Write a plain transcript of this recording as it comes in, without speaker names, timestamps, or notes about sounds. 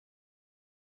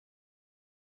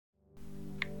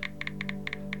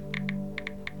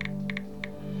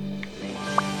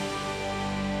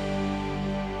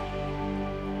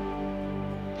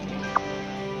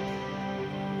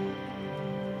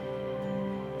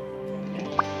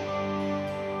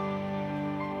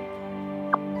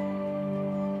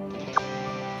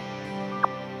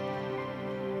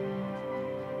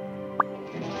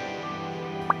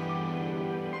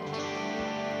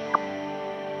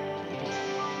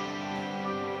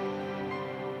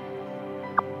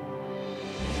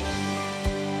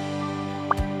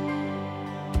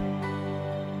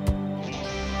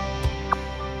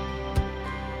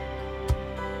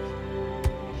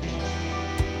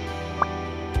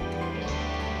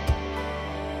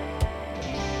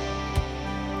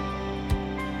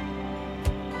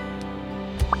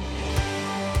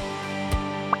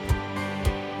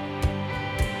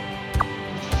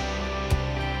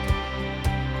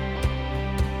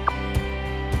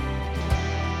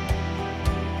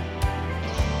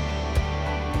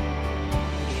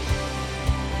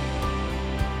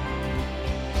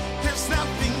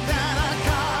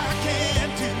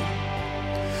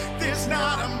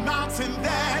mountain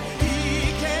that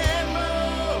he can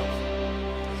move.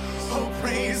 Oh,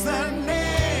 praise the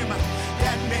name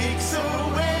that makes a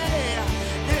way.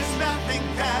 There's nothing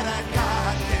that a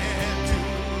God can do.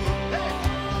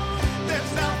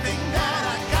 There's nothing that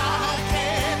a God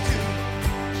can do.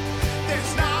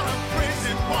 There's not a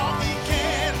prison wall he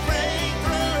can't break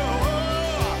through.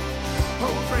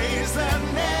 Oh, praise the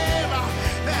name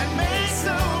that makes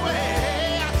a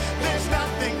way. There's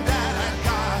nothing that a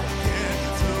God can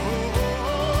do.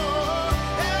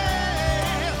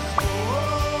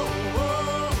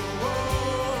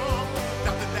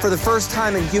 For the first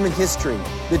time in human history,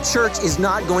 the church is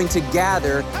not going to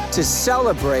gather to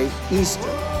celebrate Easter.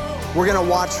 We're going to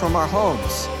watch from our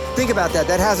homes. Think about that.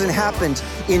 That hasn't happened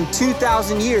in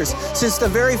 2,000 years, since the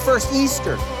very first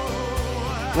Easter.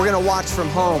 We're going to watch from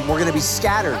home. We're going to be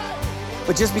scattered.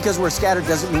 But just because we're scattered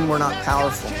doesn't mean we're not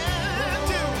powerful.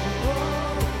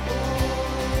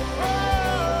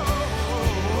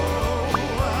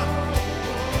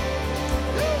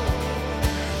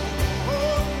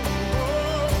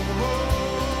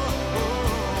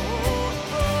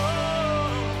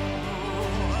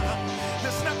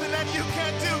 There's nothing that you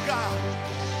can't do, God.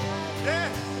 Yeah.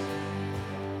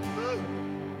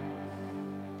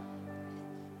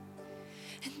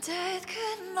 And death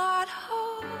could not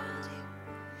hold you.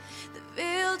 The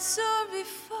veil tore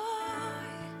before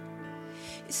you.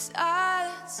 You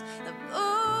silence the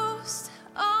boast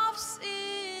of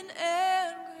sin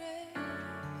and grave.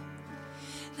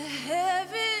 The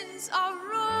heavens are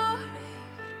roaring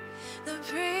the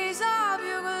praise of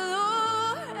your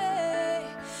glory.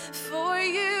 For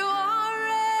you are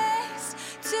raised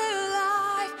to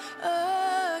life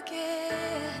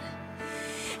again.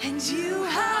 And you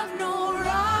have no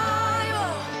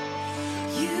rival,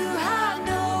 you have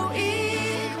no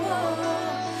equal.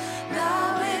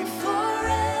 Now and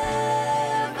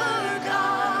forever,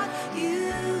 God,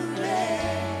 you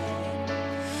reign.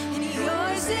 And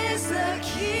yours is the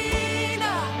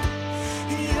kingdom,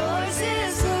 and yours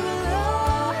is the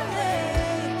glory.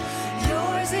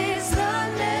 Yours is the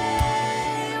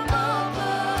name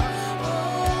above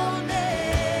all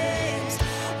names.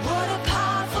 What a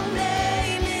powerful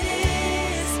name it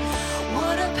is.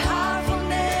 What a powerful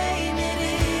name it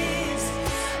is.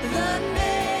 The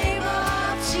name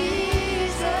of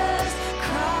Jesus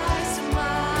Christ,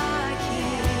 my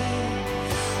King.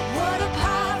 What a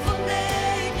powerful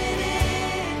name it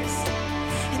is.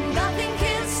 And nothing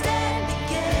can stand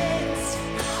against.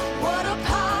 What a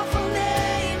powerful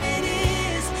name it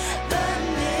is. The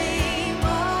name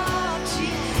of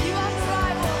Jesus. You have no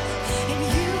rival, and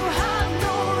you have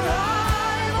no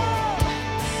rival.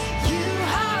 You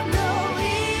have no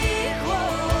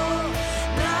equal.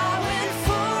 Now and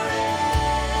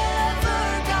forever,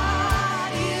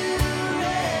 God, you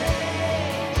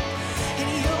reign.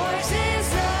 And yours is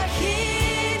the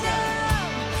kingdom.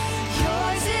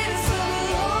 Yours is the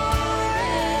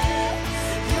glory.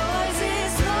 Yours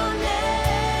is the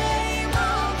name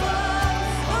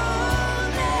above all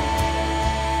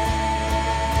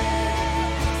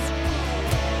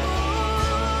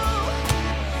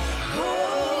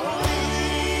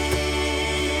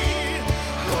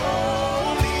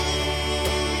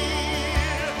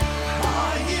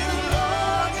Are you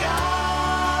Lord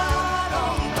God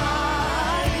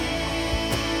Almighty?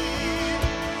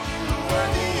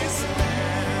 Worthy is the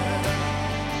Lamb.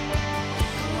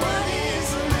 Worthy is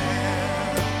the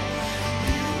Lamb.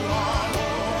 You are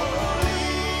holy,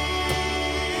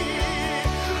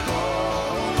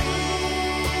 holy.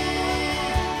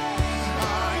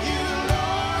 Are you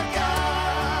Lord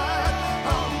God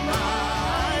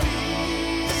Almighty?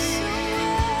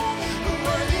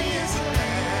 Worthy is the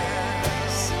Lamb.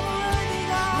 So worthy,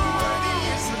 God. Worthy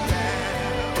is the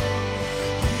Lamb.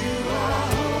 You are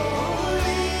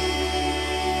holy.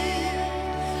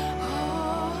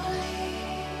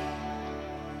 Holy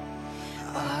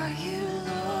are you,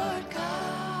 Lord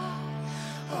God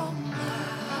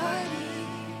Almighty.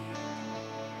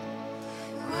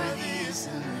 Worthy is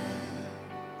the Lamb.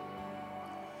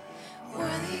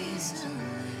 Worthy is the Lamb.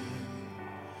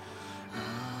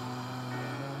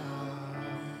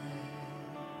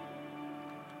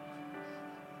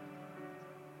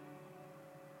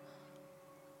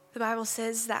 The Bible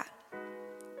says that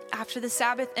after the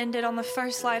Sabbath ended on the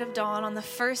first light of dawn, on the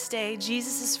first day,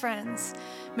 Jesus' friends,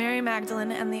 Mary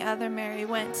Magdalene and the other Mary,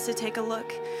 went to take a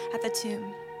look at the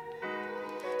tomb.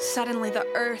 Suddenly the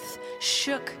earth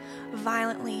shook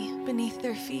violently beneath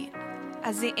their feet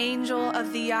as the angel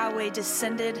of the Yahweh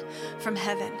descended from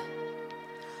heaven.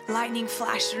 Lightning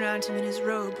flashed around him and his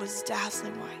robe was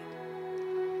dazzling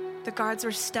white. The guards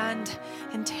were stunned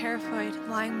and terrified,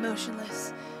 lying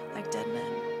motionless like dead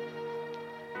men.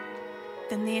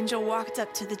 Then the angel walked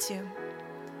up to the tomb.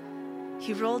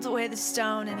 He rolled away the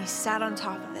stone and he sat on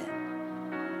top of it.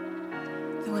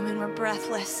 The women were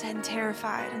breathless and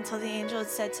terrified until the angel had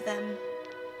said to them,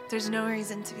 "There's no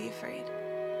reason to be afraid.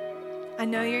 I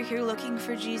know you're here looking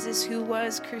for Jesus who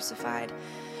was crucified,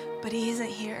 but he isn't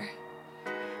here.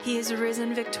 He is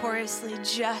risen victoriously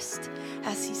just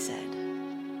as he said.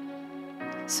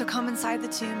 So come inside the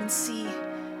tomb and see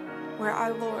where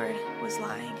our Lord was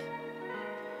lying.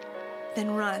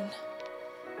 Then run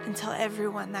and tell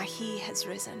everyone that he has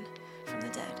risen from the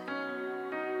dead."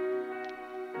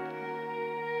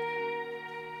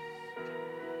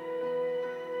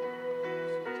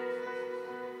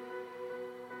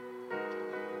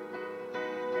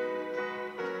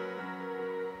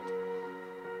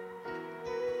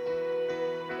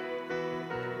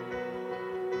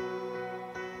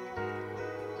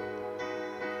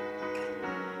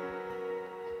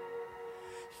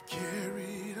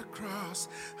 Carried a cross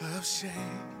of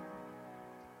shame,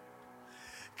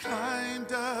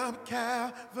 climbed up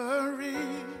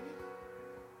Calvary,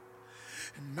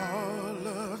 and all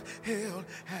of hell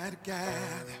had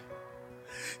gathered,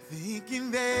 thinking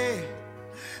they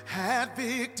had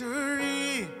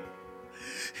victory,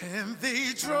 and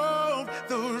they drove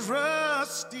those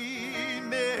rusty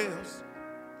nails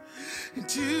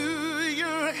into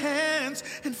your hands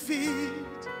and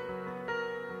feet.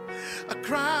 A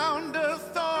crown of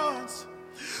thorns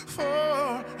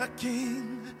for a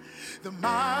king, the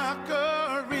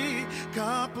mockery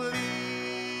complete.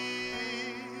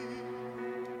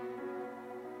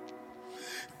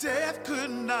 Death could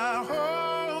not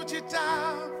hold you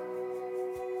down.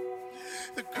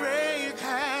 The grave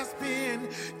has been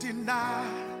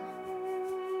denied,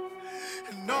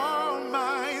 and all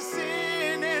my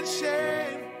sin and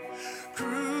shame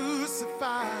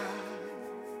crucified.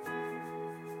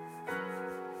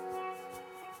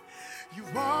 You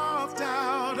walked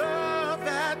out of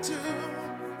that tomb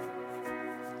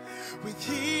with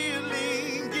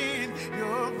healing in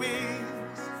your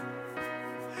wings.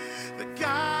 The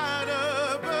God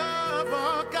above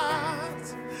all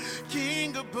gods,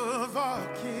 King above all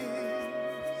kings.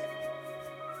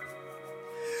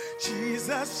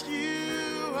 Jesus,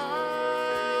 you are.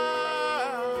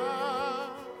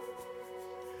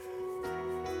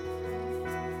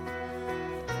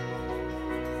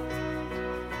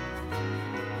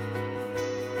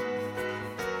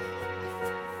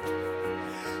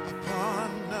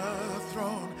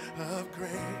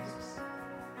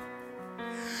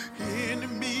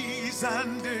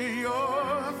 Under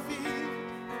your feet,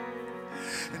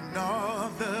 and all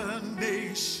the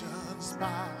nations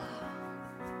bow,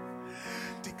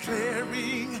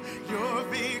 declaring your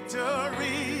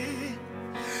victory,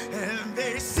 and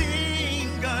they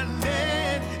sing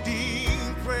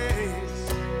unending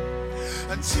praise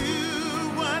unto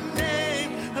one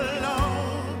name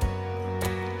alone.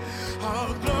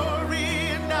 All glory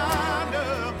and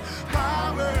honor,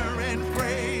 power and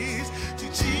praise to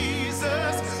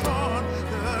Jesus on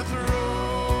the throne.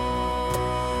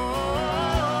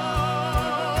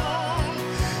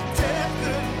 Death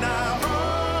could not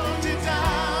hold you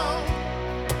down.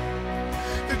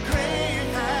 The grave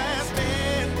has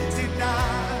been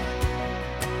denied.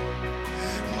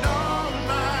 And all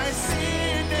my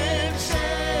sin and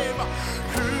shame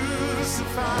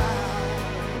crucified.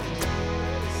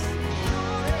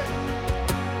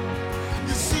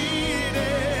 You're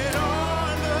seated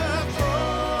on the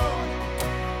throne,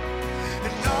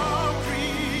 and all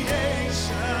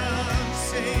creation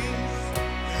sings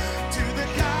to the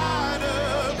God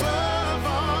above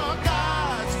all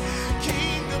gods,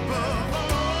 King above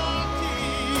all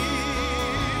kings.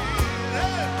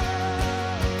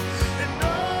 And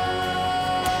all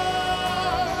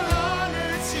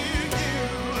honor to you,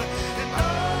 and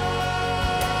all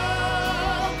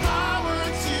power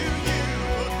to you,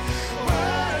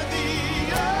 worthy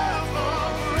of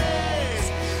all praise.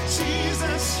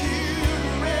 Jesus, you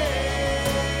reign.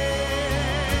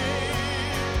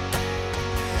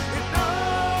 And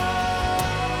all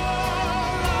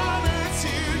honor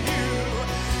to you,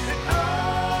 and all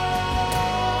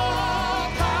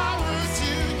power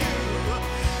to you,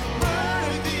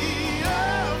 worthy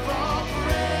of all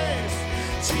praise.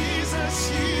 Jesus,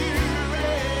 you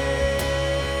reign.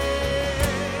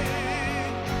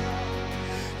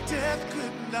 Death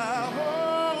could not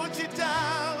hold you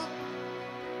down.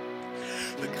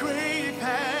 The grave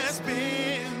has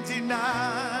been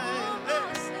denied,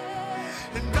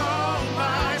 and all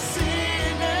my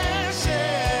sin and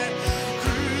shame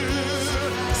crucified.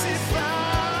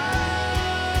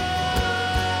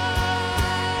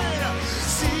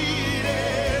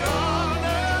 Seated on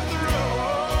the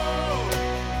throne,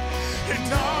 and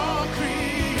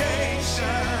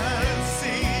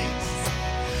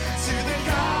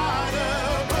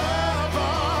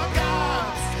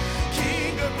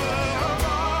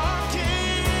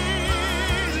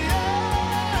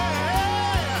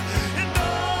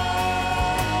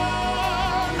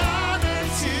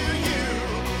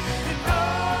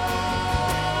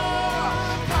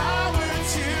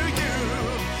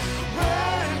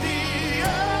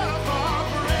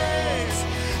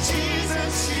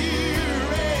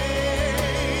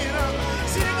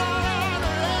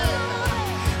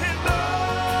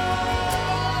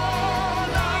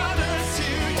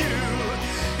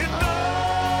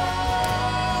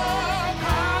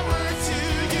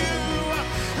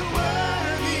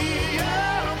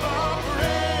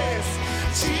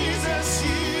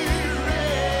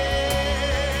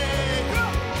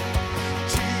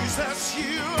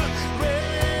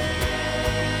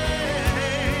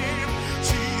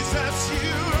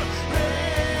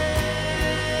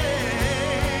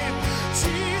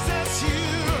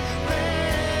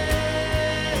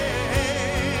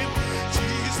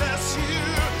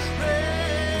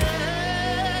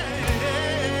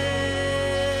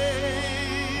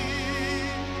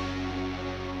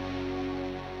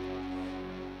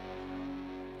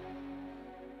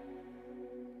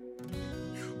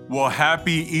Well,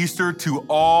 happy Easter to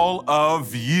all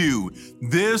of you.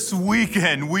 This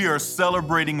weekend, we are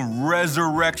celebrating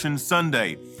Resurrection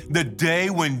Sunday, the day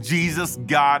when Jesus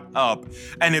got up.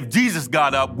 And if Jesus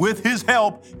got up, with his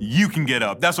help, you can get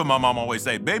up. That's what my mom always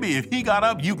say, baby, if he got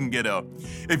up, you can get up.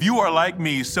 If you are like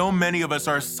me, so many of us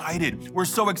are excited. We're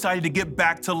so excited to get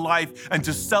back to life and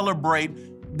to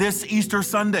celebrate this Easter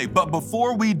Sunday. But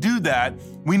before we do that,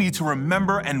 we need to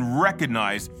remember and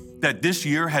recognize that this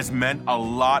year has meant a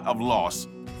lot of loss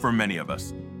for many of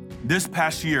us. This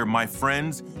past year, my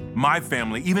friends, my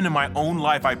family, even in my own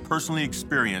life, I personally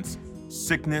experienced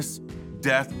sickness,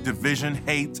 death, division,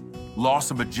 hate, loss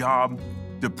of a job,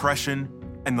 depression,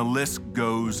 and the list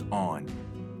goes on.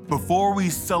 Before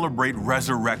we celebrate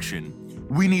resurrection,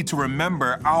 we need to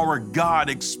remember our God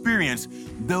experienced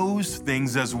those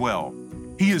things as well.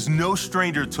 He is no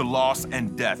stranger to loss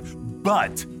and death,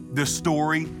 but the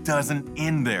story doesn't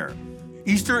end there.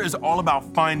 Easter is all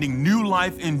about finding new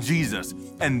life in Jesus,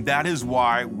 and that is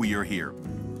why we are here.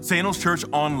 Sandals Church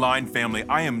Online family,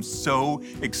 I am so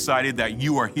excited that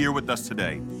you are here with us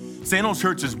today. Sandals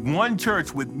Church is one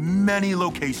church with many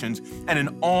locations and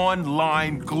an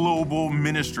online global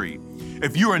ministry.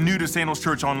 If you are new to Sandals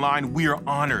Church Online, we are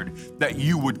honored that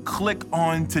you would click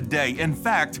on today. In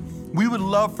fact, we would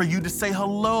love for you to say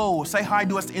hello, say hi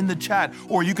to us in the chat,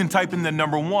 or you can type in the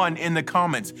number 1 in the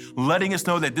comments, letting us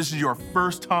know that this is your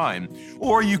first time.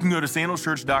 Or you can go to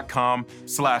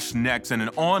sandalschurch.com/next, and an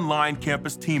online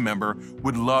campus team member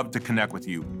would love to connect with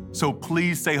you. So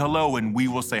please say hello and we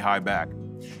will say hi back.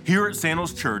 Here at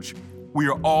Sandals Church, we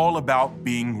are all about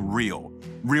being real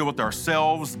with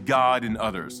ourselves, God, and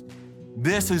others.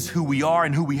 This is who we are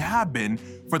and who we have been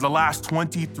for the last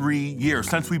 23 years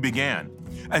since we began.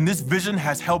 And this vision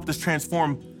has helped us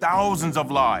transform thousands of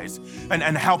lives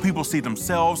and how people see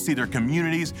themselves, see their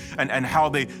communities, and how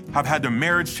they have had their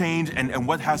marriage change and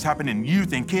what has happened in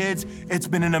youth and kids. It's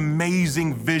been an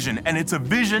amazing vision, and it's a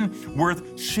vision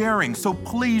worth sharing. So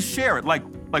please share it. Like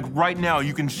right now,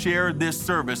 you can share this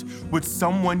service with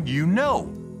someone you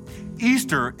know.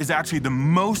 Easter is actually the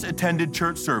most attended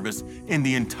church service in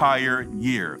the entire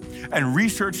year. And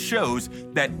research shows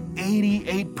that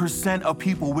 88% of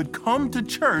people would come to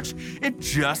church if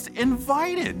just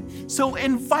invited. So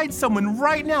invite someone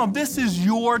right now. This is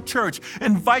your church.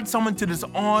 Invite someone to this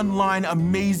online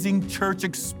amazing church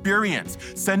experience.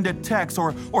 Send a text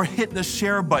or hit the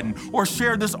share button or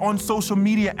share this on social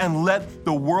media and let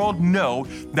the world know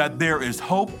that there is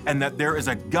hope and that there is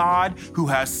a God who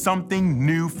has something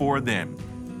new for them.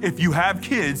 If you have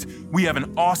kids, we have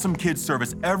an awesome kids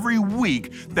service every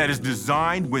week that is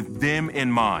designed with them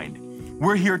in mind.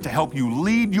 We're here to help you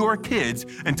lead your kids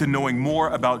into knowing more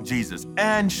about Jesus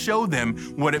and show them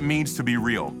what it means to be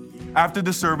real. After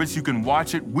the service, you can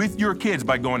watch it with your kids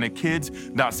by going to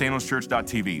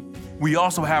kids.sandalschurch.tv. We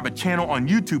also have a channel on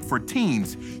YouTube for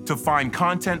teens to find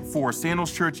content for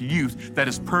Sandals Church youth that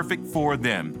is perfect for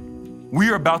them. We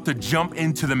are about to jump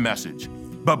into the message.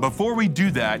 But before we do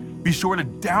that, be sure to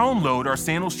download our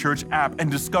Sandals Church app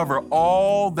and discover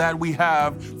all that we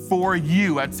have for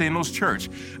you at Sandals Church.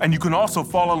 And you can also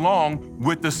follow along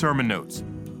with the sermon notes.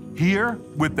 Here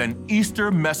with an Easter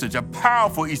message, a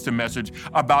powerful Easter message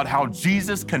about how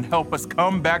Jesus can help us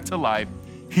come back to life.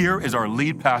 Here is our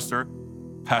lead pastor,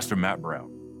 Pastor Matt Brown.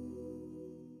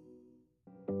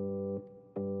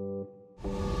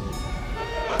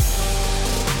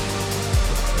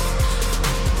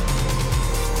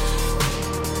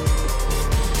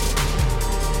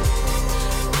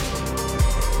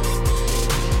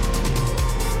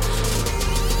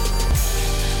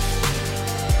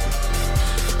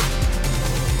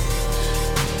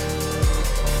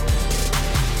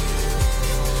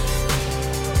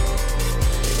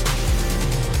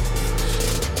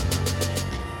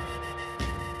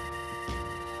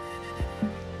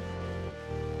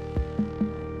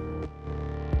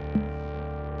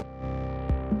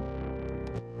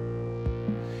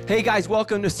 Hey guys,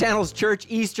 welcome to Sandals Church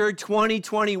Easter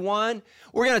 2021.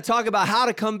 We're going to talk about how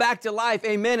to come back to life.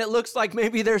 Amen. It looks like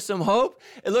maybe there's some hope.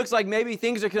 It looks like maybe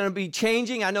things are going to be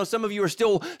changing. I know some of you are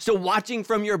still watching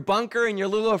from your bunker and you're a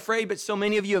little afraid, but so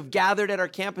many of you have gathered at our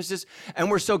campuses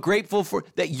and we're so grateful for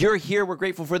that you're here. We're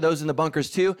grateful for those in the bunkers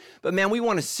too. But man, we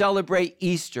want to celebrate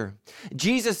Easter.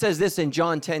 Jesus says this in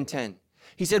John 10:10.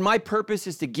 He said, my purpose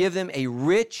is to give them a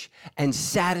rich and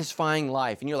satisfying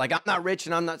life. And you're like, I'm not rich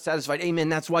and I'm not satisfied. Amen.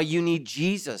 That's why you need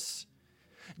Jesus.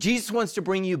 Jesus wants to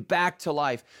bring you back to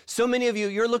life. So many of you,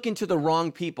 you're looking to the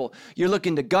wrong people. You're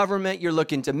looking to government. You're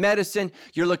looking to medicine.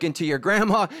 You're looking to your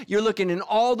grandma. You're looking in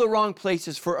all the wrong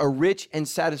places for a rich and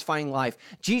satisfying life.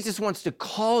 Jesus wants to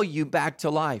call you back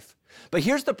to life. But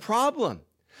here's the problem.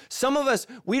 Some of us,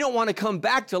 we don't want to come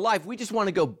back to life. We just want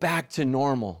to go back to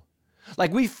normal.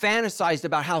 Like we fantasized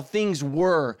about how things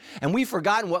were, and we've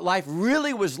forgotten what life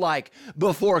really was like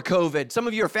before COVID. Some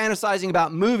of you are fantasizing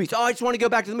about movies. Oh, I just want to go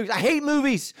back to the movies. I hate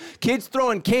movies. Kids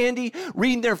throwing candy,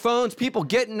 reading their phones, people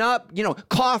getting up,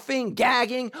 coughing,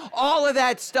 gagging, all of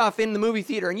that stuff in the movie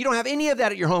theater. And you don't have any of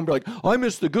that at your home. You're like, I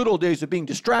miss the good old days of being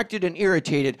distracted and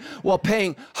irritated while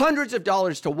paying hundreds of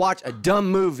dollars to watch a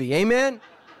dumb movie. Amen?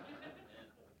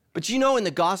 But in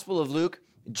the Gospel of Luke,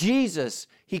 Jesus,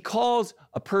 he calls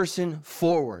a person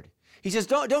forward. He says,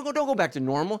 don't go back to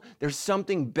normal. There's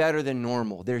something better than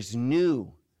normal. There's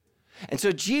new. And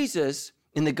so Jesus,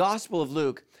 in the Gospel of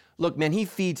Luke, look, man, he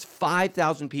feeds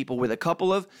 5,000 people with a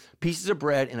couple of pieces of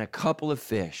bread and a couple of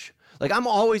fish. Like, I'm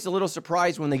always a little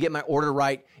surprised when they get my order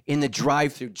right in the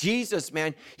drive-thru. Jesus,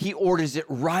 man, he orders it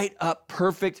right up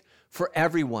perfect for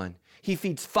everyone. He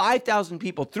feeds 5,000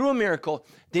 people through a miracle.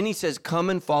 Then he says,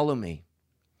 come and follow me.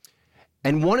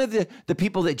 And one of the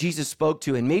people that Jesus spoke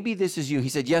to, and maybe this is you, he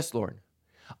said, yes, Lord,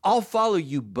 I'll follow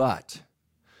you, but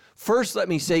first let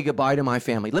me say goodbye to my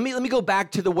family. Let me go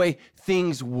back to the way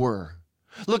things were.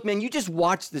 Look, man, you just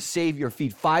watched the Savior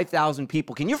feed 5,000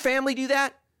 people. Can your family do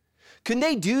that? Can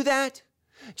they do that?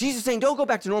 Jesus is saying, don't go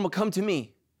back to normal, come to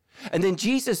me. And then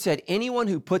Jesus said, anyone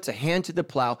who puts a hand to the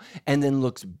plow and then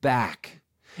looks back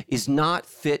is not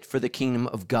fit for the kingdom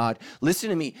of God. Listen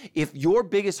to me. If your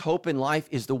biggest hope in life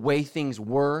is the way things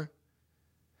were,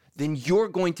 then you're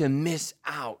going to miss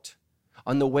out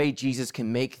on the way Jesus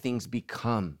can make things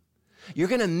become. You're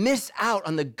going to miss out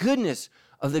on the goodness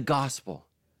of the gospel.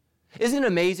 Isn't it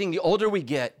amazing? The older we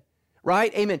get,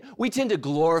 right? Amen. We tend to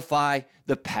glorify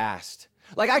the past.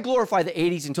 Like I glorify the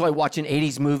 80s until I watch an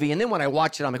 80s movie. And then when I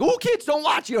watch it, I'm like, oh, kids, don't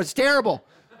watch it. It's terrible.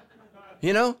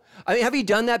 I mean, have you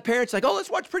done that, parents? Like, oh, let's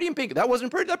watch Pretty in Pink. That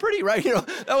wasn't that pretty, right?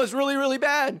 That was really, really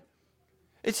bad.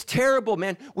 It's terrible,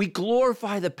 man. We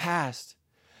glorify the past.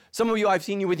 Some of you, I've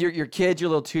seen you with your kids,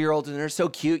 your little 2-year-olds, and they're so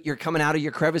cute. You're coming out of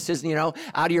your crevices, out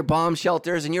of your bomb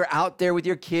shelters, and you're out there with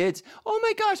your kids. Oh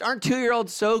my gosh, aren't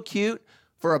 2-year-olds so cute?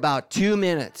 For about 2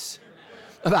 minutes.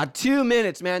 About 2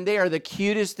 minutes, man. They are the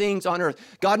cutest things on earth.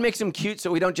 God makes them cute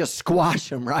so we don't just squash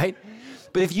them, right?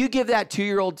 But if you give that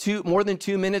 2-year-old more than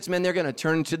 2 minutes, man, they're going to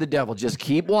turn into the devil. Just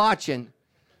keep watching.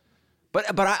 But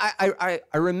I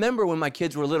remember when my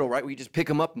kids were little, right? Where you just pick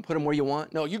them up and put them where you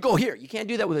want. No, you go here. You can't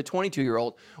do that with a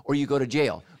 22-year-old or you go to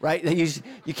jail, right?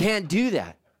 You can't do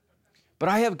that. But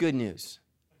I have good news.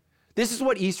 This is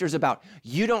what Easter is about.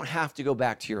 You don't have to go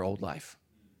back to your old life.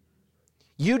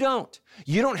 You don't.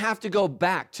 You don't have to go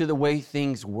back to the way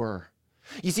things were.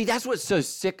 You see, that's what's so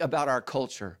sick about our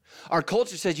culture. Our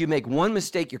culture says you make one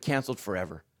mistake, you're canceled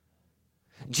forever.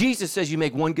 Jesus says you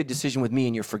make one good decision with me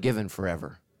and you're forgiven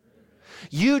forever.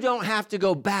 You don't have to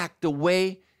go back the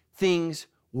way things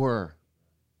were.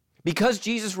 Because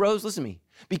Jesus rose, listen to me,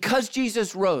 because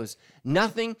Jesus rose,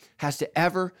 nothing has to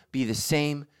ever be the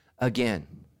same again.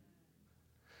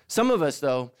 Some of us,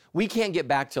 though, we can't get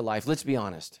back to life, let's be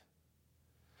honest,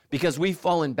 because we've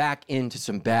fallen back into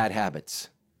some bad habits.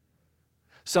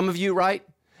 Some of you, right?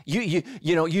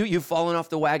 You've fallen off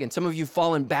the wagon. Some of you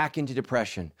fallen back into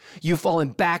depression. You've fallen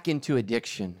back into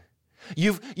addiction.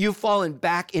 You've fallen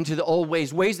back into the old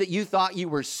ways that you thought you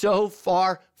were so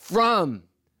far from.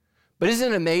 But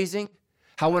isn't it amazing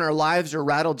how when our lives are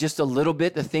rattled just a little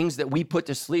bit, the things that we put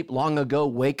to sleep long ago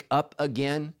wake up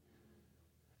again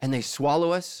and they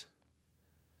swallow us?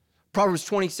 Proverbs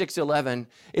 26:11.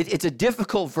 It's a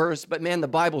difficult verse, but man, the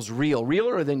Bible's real,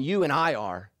 realer than you and I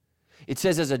are. It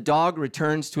says, as a dog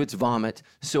returns to its vomit,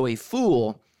 so a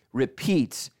fool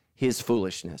repeats his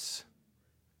foolishness.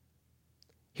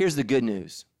 Here's the good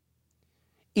news.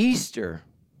 Easter,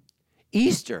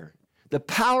 the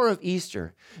power of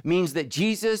Easter means that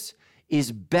Jesus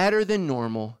is better than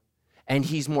normal and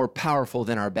he's more powerful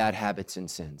than our bad habits and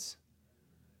sins.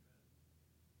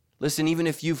 Listen, even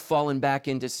if you've fallen back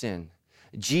into sin,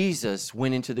 Jesus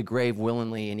went into the grave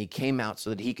willingly and he came out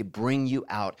so that he could bring you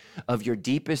out of your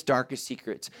deepest, darkest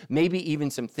secrets, maybe even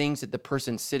some things that the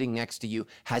person sitting next to you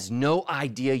has no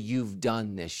idea you've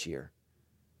done this year.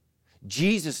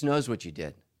 Jesus knows what you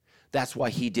did. That's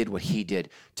why he did what he did,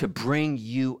 to bring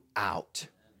you out.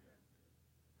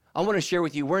 I want to share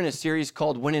with you, we're in a series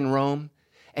called When in Rome,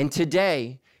 and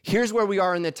today, here's where we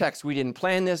are in the text. We didn't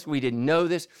plan this. We didn't know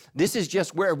this. This is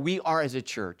just where we are as a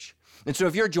church. And so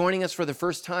if you're joining us for the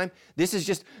first time, this is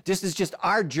just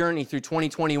our journey through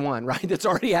 2021, right? That's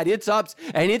already had its ups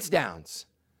and its downs.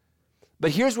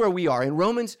 But here's where we are. In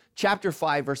Romans chapter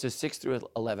 5, verses 6 through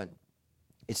 11,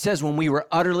 it says, when we were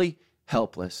utterly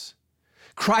helpless,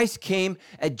 Christ came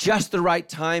at just the right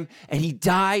time and he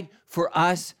died for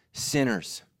us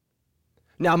sinners.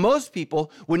 Now, most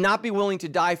people would not be willing to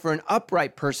die for an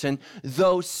upright person,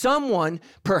 though someone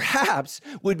perhaps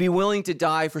would be willing to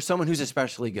die for someone who's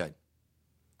especially good.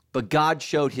 But God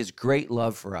showed his great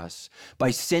love for us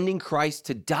by sending Christ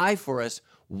to die for us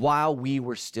while we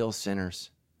were still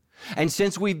sinners. And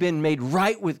since we've been made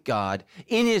right with God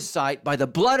in his sight by the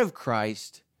blood of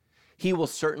Christ, he will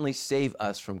certainly save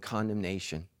us from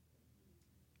condemnation.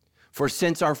 For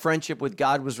since our friendship with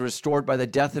God was restored by the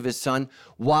death of his Son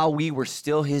while we were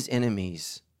still his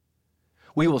enemies,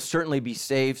 we will certainly be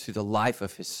saved through the life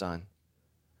of his Son.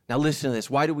 Now listen to this.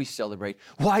 Why do we celebrate?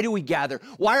 Why do we gather?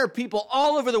 Why are people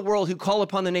all over the world who call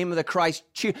upon the name of Christ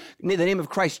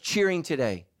cheering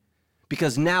today?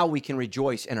 Because now we can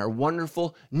rejoice in our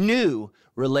wonderful new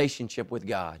relationship with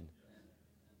God.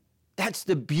 That's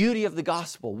the beauty of the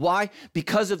gospel. Why?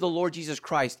 Because of the Lord Jesus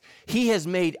Christ. He has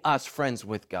made us friends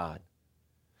with God.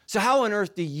 So how on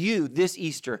earth do you this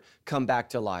Easter come back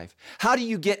to life? How do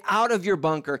you get out of your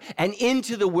bunker and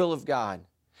into the will of God?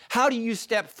 How do you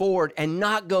step forward and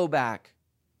not go back?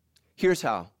 Here's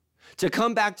how. To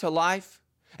come back to life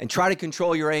and try to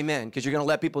control your amen, because you're going to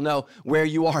let people know where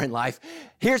you are in life.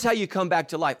 Here's how you come back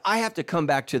to life. I have to come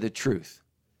back to the truth,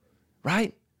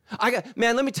 right?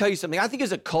 Man, let me tell you something. I think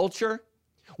as a culture,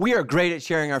 we are great at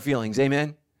sharing our feelings,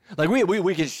 amen? Like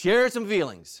we can share some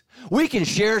feelings. We can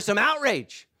share some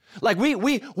outrage. Like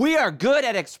we are good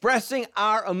at expressing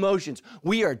our emotions.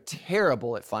 We are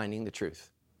terrible at finding the truth.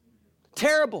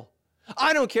 Terrible.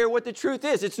 I don't care what the truth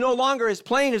is. It's no longer as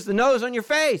plain as the nose on your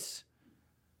face.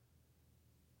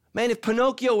 Man, if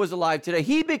Pinocchio was alive today,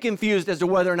 he'd be confused as to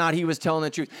whether or not he was telling the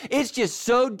truth. It's just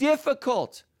so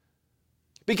difficult.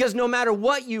 Because no matter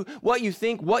what you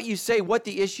think, what you say, what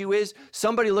the issue is,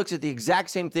 somebody looks at the exact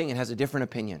same thing and has a different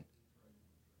opinion.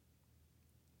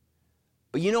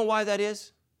 But you know why that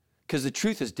is? Because the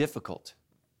truth is difficult.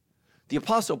 The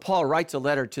Apostle Paul writes a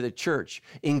letter to the church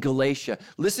in Galatia.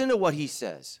 Listen to what he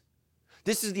says.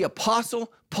 This is the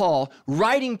Apostle Paul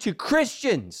writing to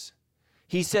Christians.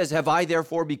 He says, "Have I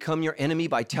therefore become your enemy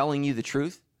by telling you the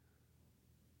truth?"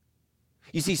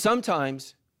 You see,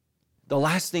 sometimes the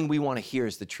last thing we want to hear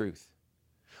is the truth.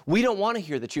 We don't want to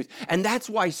hear the truth. And that's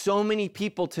why so many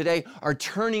people today are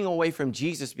turning away from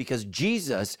Jesus, because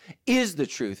Jesus is the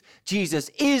truth. Jesus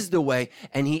is the way,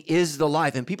 and he is the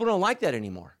life. And people don't like that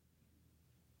anymore.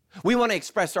 We want to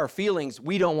express our feelings.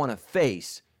 We don't want to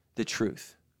face the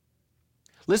truth.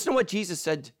 Listen to what Jesus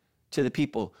said to the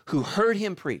people who heard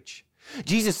him preach.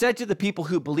 Jesus said to the people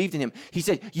who believed in him, he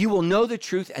said, "You will know the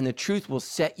truth, and the truth will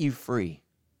set you free."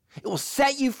 It will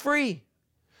set you free.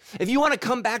 If you want to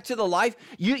come back to the life,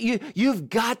 you've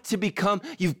got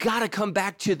to come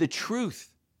back to the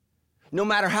truth. No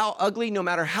matter how ugly, no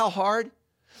matter how hard.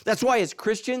 That's why as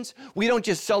Christians, we don't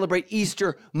just celebrate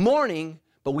Easter morning,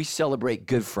 but we celebrate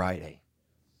Good Friday.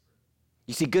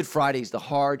 You see, Good Friday is the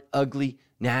hard, ugly,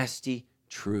 nasty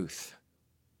truth.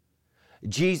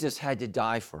 Jesus had to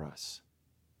die for us.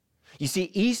 You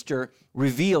see, Easter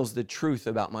reveals the truth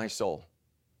about my soul.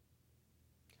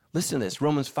 Listen to this,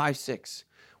 Romans 5:6.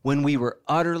 When we were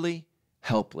utterly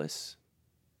helpless.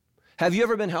 Have you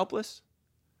ever been helpless?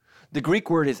 The Greek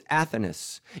word is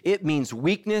athenos. It means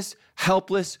weakness,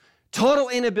 helpless, total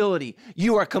inability.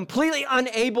 You are completely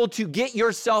unable to get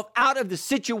yourself out of the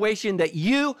situation that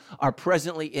you are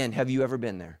presently in. Have you ever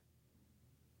been there?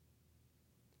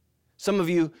 Some of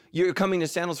you, you're coming to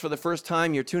Sandals for the first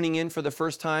time, you're tuning in for the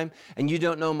first time, and you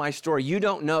don't know my story. You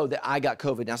don't know that I got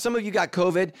COVID. Now, some of you got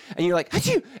COVID, and you're like,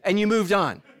 "Achoo," and you moved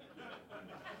on.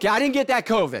 Okay, I didn't get that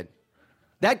COVID.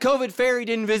 That COVID fairy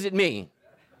didn't visit me.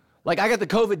 Like, I got the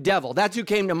COVID devil. That's who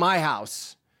came to my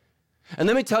house. And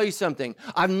let me tell you something.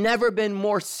 I've never been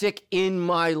more sick in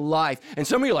my life. And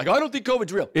some of you are like, "I don't think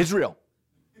COVID's real." It's real.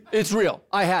 It's real.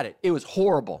 I had it. It was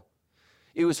horrible.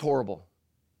 It was horrible.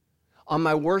 On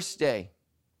my worst day,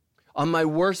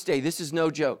 this is no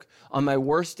joke. On my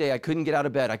worst day, I couldn't get out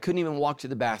of bed. I couldn't even walk to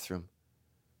the bathroom.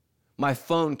 My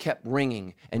phone kept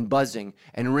ringing and buzzing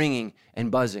and ringing and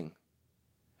buzzing.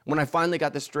 When I finally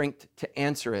got the strength to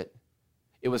answer it,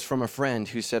 it was from a friend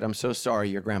who said, "I'm so sorry,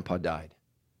 your grandpa died."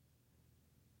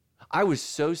 I was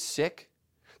so sick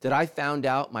that I found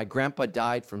out my grandpa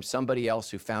died from somebody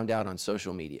else who found out on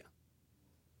social media.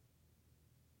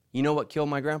 You know what killed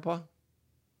my grandpa?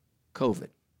 COVID.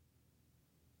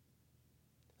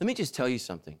 Let me just tell you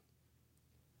something.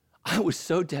 I was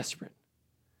so desperate.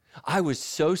 I was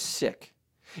so sick.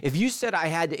 If you said I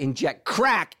had to inject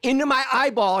crack into my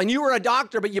eyeball and you were a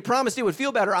doctor, but you promised it would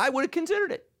feel better, I would have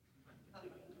considered it.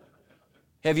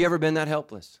 Have you ever been that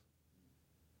helpless?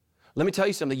 Let me tell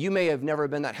you something. You may have never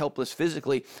been that helpless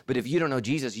physically, but if you don't know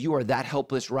Jesus, you are that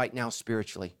helpless right now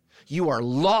spiritually. You are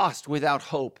lost without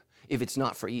hope if it's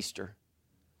not for Easter.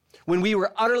 When we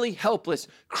were utterly helpless,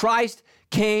 Christ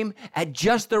came at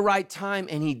just the right time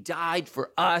and he died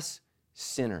for us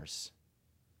sinners.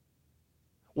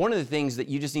 One of the things that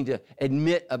you just need to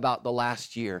admit about the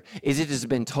last year is it has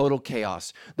been total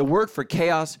chaos. The word for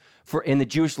chaos in the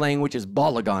Jewish language is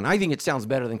balagan. I think it sounds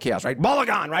better than chaos, right?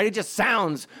 Balagan, right? It just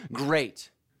sounds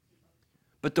great.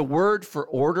 But the word for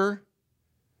order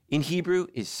in Hebrew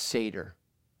is seder.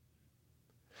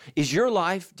 Is your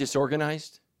life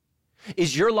disorganized?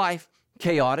 Is your life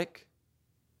chaotic?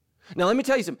 Now, let me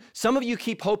tell you something. Some of you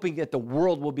keep hoping that the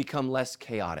world will become less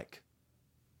chaotic.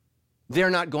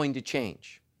 They're not going to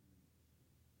change.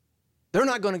 They're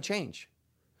not going to change.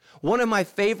 One of my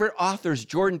favorite authors,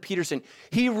 Jordan Peterson,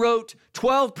 he wrote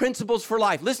 12 Principles for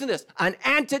Life. Listen to this, an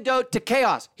antidote to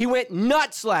chaos. He went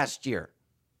nuts last year.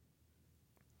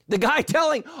 The guy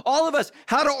telling all of us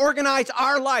how to organize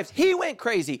our lives, he went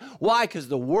crazy. Why? Because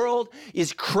the world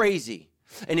is crazy.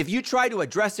 And if you try to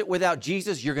address it without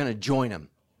Jesus, you're going to join him.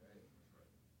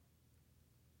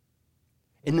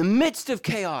 In the midst of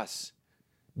chaos,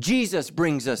 Jesus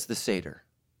brings us the Seder.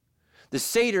 The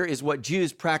Seder is what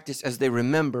Jews practice as they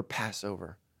remember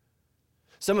Passover.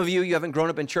 Some of you haven't grown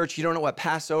up in church, you don't know what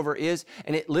Passover is,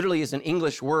 and it literally is an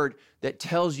English word that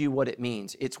tells you what it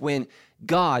means. It's when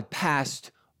God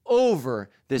passed over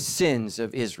the sins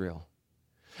of Israel.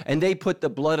 And they put the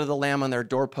blood of the lamb on their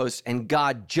doorposts, and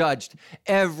God judged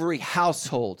every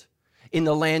household in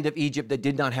the land of Egypt that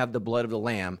did not have the blood of the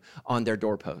lamb on their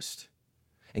doorpost.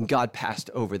 And God passed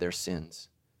over their sins.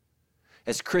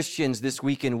 As Christians, this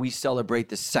weekend, we celebrate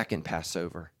the second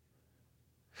Passover.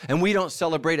 And we don't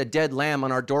celebrate a dead lamb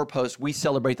on our doorpost. We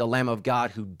celebrate the Lamb of God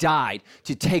who died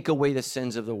to take away the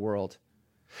sins of the world.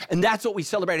 And that's what we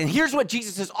celebrate. And here's what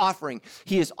Jesus is offering.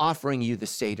 He is offering you the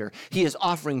Seder. He is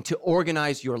offering to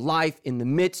organize your life in the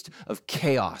midst of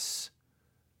chaos.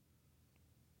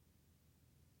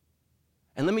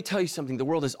 And let me tell you something. The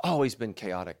world has always been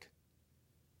chaotic.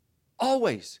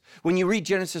 Always. When you read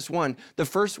Genesis 1, the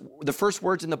first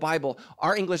words in the Bible,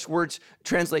 our English words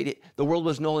translate it, the world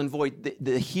was null and void.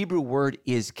 The Hebrew word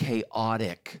is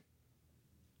chaotic.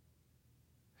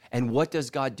 And what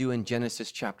does God do in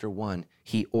Genesis chapter 1?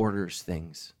 He orders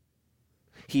things.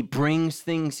 He brings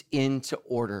things into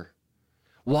order.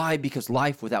 Why? Because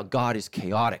life without God is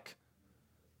chaotic.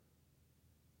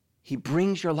 He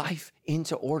brings your life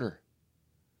into order.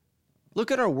 Look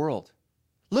at our world.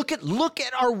 Look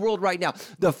at our world right now.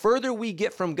 The further we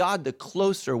get from God, the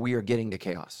closer we are getting to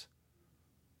chaos.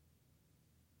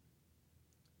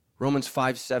 Romans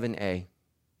 5:7a.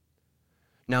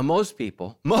 Now, most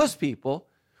people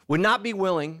would not be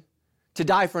willing to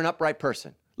die for an upright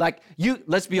person. Like you,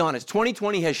 let's be honest,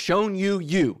 2020 has shown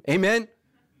you. Amen?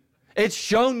 It's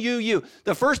shown you.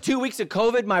 The first 2 weeks of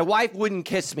COVID, my wife wouldn't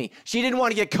kiss me. She didn't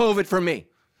want to get COVID from me.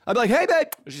 I'd be like, hey, babe.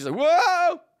 She's like,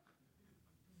 whoa.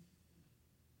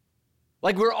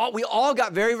 Like we all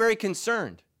got very, very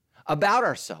concerned about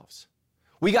ourselves.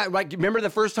 We got, right, remember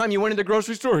the first time you went into the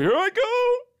grocery store? Here I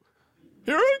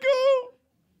go.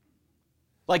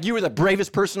 Like you were the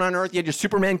bravest person on earth. You had your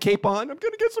Superman cape on. I'm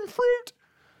going to get some fruit.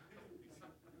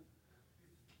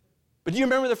 But do you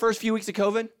remember the first few weeks of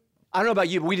COVID? I don't know about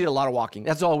you, but we did a lot of walking.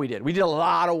 That's all we did. We did a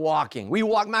lot of walking. We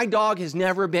walked. My dog has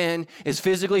never been as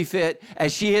physically fit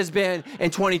as she has been in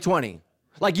 2020.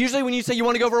 Like usually when you say you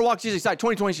want to go for a walk, she's like,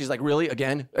 2020, she's like, really,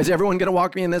 again? Is everyone going to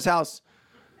walk me in this house?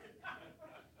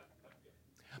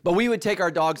 But we would take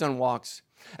our dogs on walks.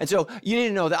 And so you need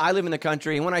to know that I live in the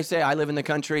country. And when I say I live in the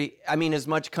country, I mean as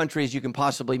much country as you can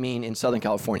possibly mean in Southern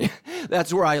California.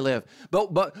 That's where I live.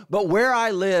 But where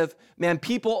I live, man,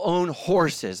 people own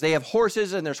horses. They have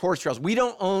horses and there's horse trails. We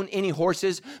don't own any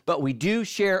horses, but we do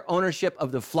share ownership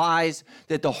of the flies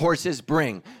that the horses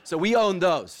bring. So we own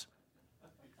those.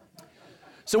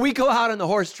 So we go out on the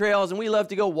horse trails and we love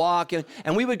to go walk and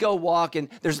we would go walk and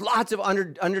there's lots of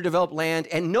underdeveloped land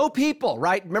and no people,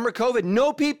 right? Remember COVID?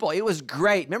 No people. It was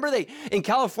great. Remember in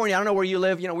California, I don't know where you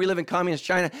live. You know, we live in communist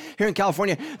China. Here in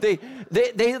California,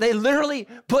 they literally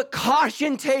put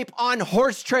caution tape on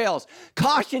horse trails,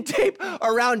 caution tape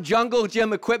around jungle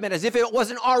gym equipment as if it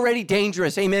wasn't already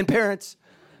dangerous. Amen, parents?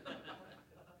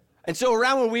 And so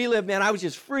around where we live, man, I was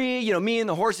just free, you know, me and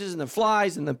the horses and the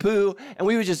flies and the poo, and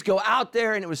we would just go out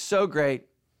there, and it was so great.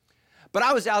 But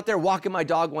I was out there walking my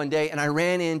dog one day, and I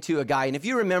ran into a guy. And if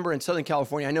you remember in Southern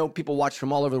California, I know people watch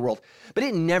from all over the world, but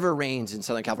it never rains in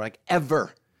Southern California, like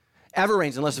ever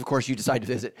rains, unless, of course, you decide to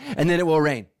visit, and then it will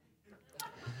rain.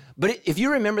 But if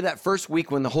you remember that first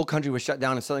week when the whole country was shut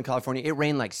down in Southern California, it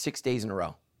rained like 6 days in a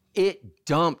row. It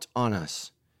dumped on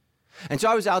us. And so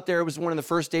I was out there. It was one of the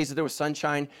first days that there was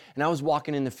sunshine, and I was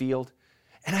walking in the field,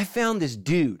 and I found this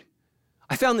dude.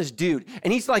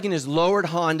 And he's like in his lowered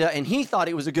Honda, and he thought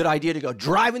it was a good idea to go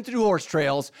driving through horse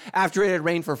trails after it had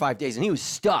rained for 5 days, and he was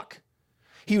stuck.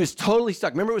 He was totally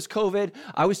stuck. Remember, it was COVID.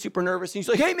 I was super nervous, and he's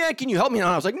like, hey, man, can you help me? And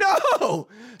I was like, no,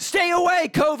 stay away,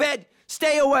 COVID,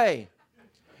 stay away.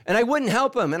 And I wouldn't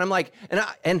help him. And I'm like,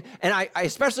 and I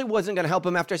especially wasn't going to help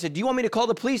him after I said, do you want me to call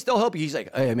the police? They'll help you. He's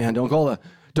like, hey, man, don't call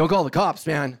the cops,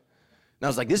 man. And I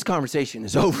was like, this conversation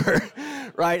is over,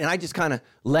 right? And I just kind of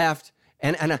left.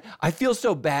 And I feel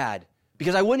so bad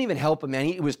because I wouldn't even help him, man.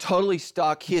 He was totally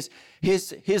stuck. His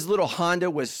little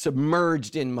Honda was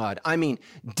submerged in mud. I mean,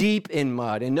 deep in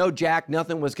mud. And no jack,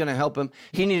 nothing was going to help him.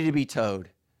 He needed to be towed.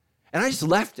 And I just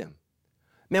left him.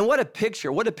 Man, what a picture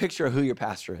of who your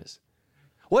pastor is.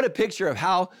 What a picture of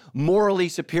how morally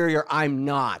superior I'm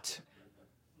not.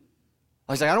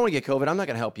 I was like, I don't want to get COVID. I'm not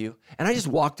going to help you. And I just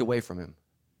walked away from him.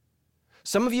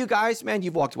 Some of you guys, man,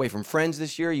 you've walked away from friends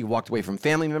this year. You've walked away from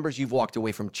family members. You've walked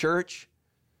away from church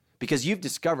because you've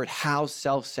discovered how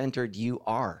self-centered you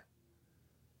are.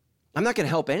 I'm not going to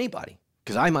help anybody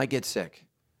because I might get sick.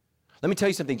 Let me tell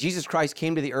you something. Jesus Christ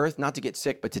came to the earth not to get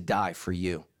sick, but to die for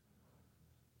you.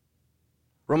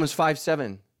 Romans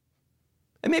 5:7.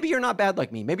 And maybe you're not bad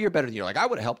like me. Maybe you're better than you. You're like, I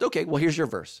would have helped. Okay, well, here's your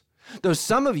verse. Though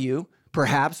some of you,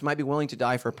 perhaps, might be willing to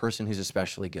die for a person who's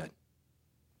especially good.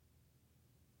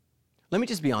 Let me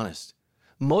just be honest.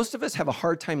 Most of us have a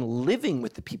hard time living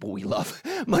with the people we love,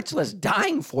 much less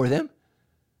dying for them.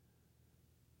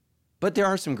 But there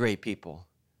are some great people.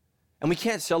 And we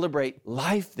can't celebrate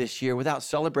life this year without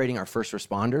celebrating our first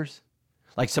responders.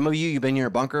 Like some of you, you've been in your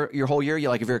bunker your whole year.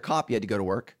 If you're a cop, you had to go to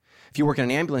work. If you work in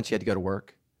an ambulance, you had to go to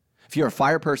work. If you're a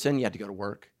fire person, you had to go to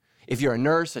work. If you're a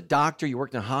nurse, a doctor, you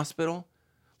worked in a hospital.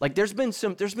 Like there's been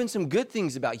some good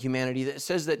things about humanity that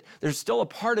says that there's still a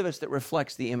part of us that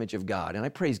reflects the image of God. And I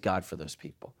praise God for those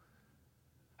people.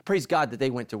 I praise God that they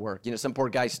went to work. Some poor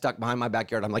guy stuck behind my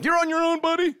backyard. I'm like, you're on your own,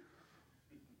 buddy.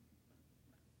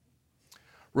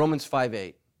 Romans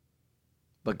 5:8.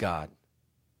 But God.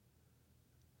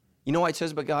 You know why it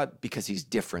says but God? Because he's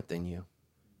different than you.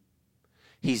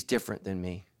 He's different than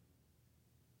me.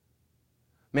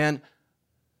 Man,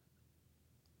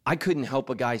 I couldn't help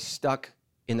a guy stuck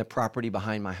in the property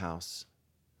behind my house.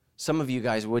 Some of you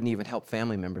guys wouldn't even help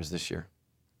family members this year.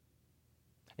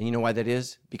 And you know why that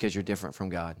is? Because you're different from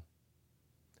God.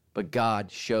 But God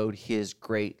showed his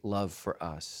great love for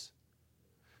us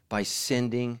by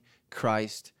sending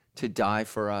Christ to die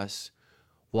for us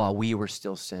while we were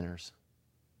still sinners.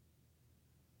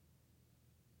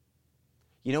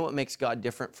 You know what makes God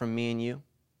different from me and you?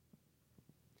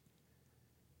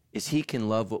 Is he can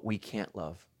love what we can't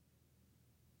love.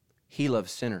 He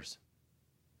loves sinners.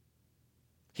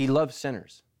 He loves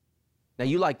sinners. Now,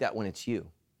 you like that when it's you.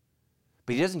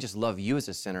 But he doesn't just love you as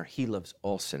a sinner. He loves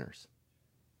all sinners.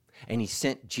 And he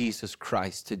sent Jesus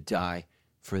Christ to die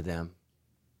for them.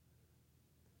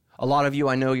 A lot of you,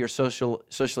 I know you're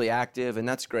socially active, and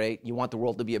that's great. You want the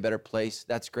world to be a better place.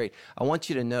 That's great. I want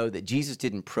you to know that Jesus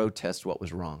didn't protest what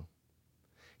was wrong.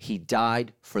 He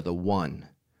died for the one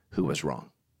who was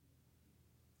wrong.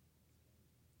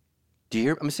 Do you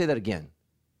hear? I'm going to say that again.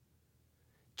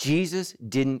 Jesus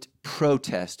didn't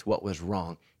protest what was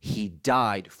wrong. He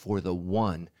died for the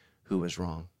one who was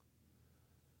wrong.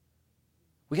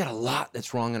 We got a lot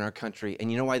that's wrong in our country. And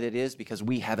you know why that is? Because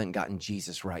we haven't gotten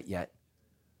Jesus right yet.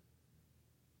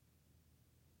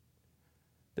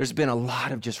 There's been a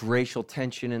lot of just racial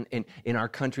tension in our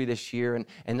country this year.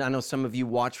 And I know some of you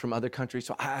watch from other countries,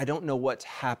 so I don't know what's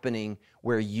happening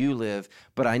where you live,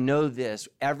 but I know this.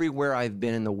 Everywhere I've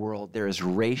been in the world, there is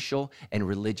racial and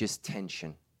religious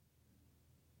tension.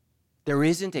 There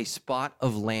isn't a spot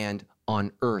of land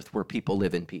on earth where people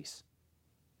live in peace.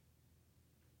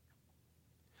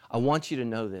 I want you to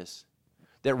know this,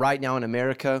 that right now in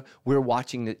America, we're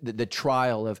watching the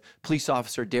trial of police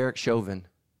officer Derek Chauvin.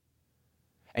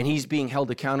 And he's being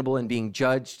held accountable and being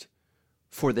judged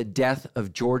for the death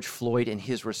of George Floyd and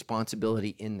his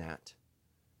responsibility in that.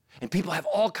 And people have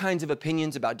all kinds of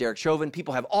opinions about Derek Chauvin.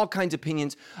 People have all kinds of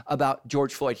opinions about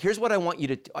George Floyd. Here's what I want you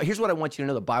to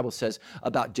know the Bible says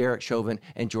about Derek Chauvin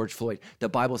and George Floyd. The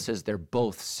Bible says they're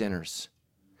both sinners.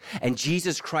 And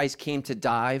Jesus Christ came to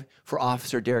die for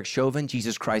Officer Derek Chauvin.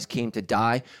 Jesus Christ came to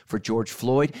die for George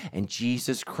Floyd. And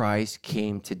Jesus Christ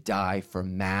came to die for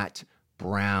Matt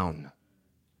Brown.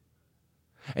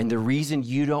 And the reason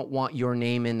you don't want your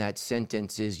name in that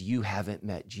sentence is you haven't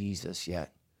met Jesus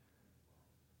yet.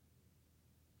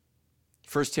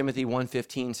 1 Timothy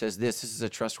 1:15 says this is a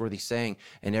trustworthy saying,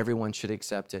 and everyone should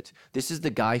accept it. This is the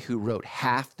guy who wrote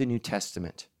half the New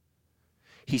Testament.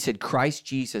 He said, Christ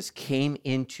Jesus came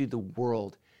into the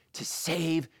world to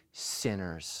save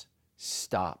sinners.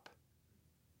 Stop.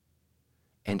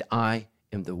 And I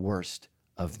am the worst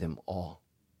of them all.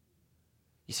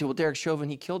 You say, well, Derek Chauvin,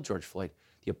 he killed George Floyd.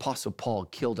 The Apostle Paul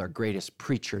killed our greatest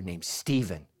preacher named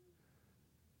Stephen.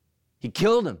 He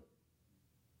killed him.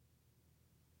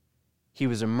 He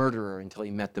was a murderer until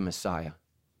he met the Messiah.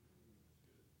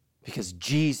 Because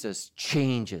Jesus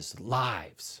changes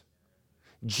lives.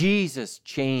 Jesus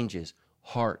changes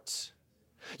hearts.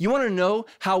 You want to know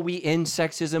how we end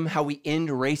sexism, how we end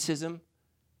racism?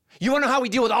 You want to know how we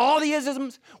deal with all the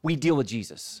isms? We deal with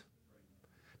Jesus.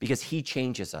 Because he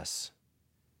changes us.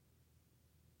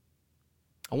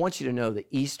 I want you to know that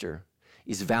Easter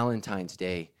is Valentine's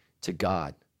Day to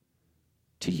God,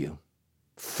 to you,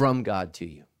 from God to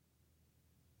you.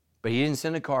 But he didn't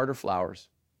send a card or flowers.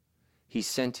 He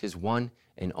sent his one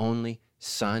and only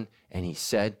Son, and he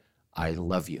said, I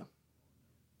love you.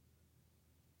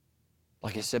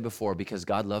 Like I said before, because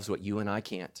God loves what you and I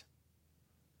can't.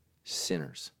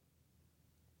 Sinners.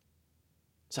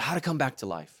 So how to come back to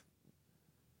life?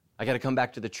 I got to come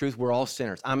back to the truth. We're all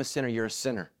sinners. I'm a sinner. You're a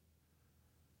sinner.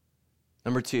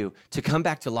 Number two, to come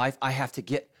back to life, I have to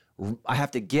get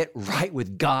right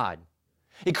with God.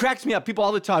 It cracks me up. People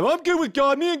all the time, I'm good with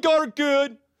God. Me and God are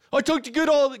good. I talk to God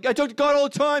all the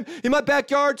time in my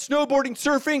backyard, snowboarding,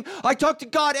 surfing. I talk to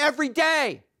God every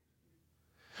day.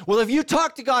 Well, if you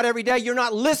talk to God every day, you're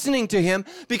not listening to him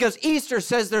because Easter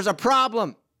says there's a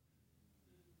problem.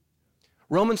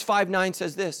 Romans 5:9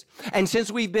 says this, and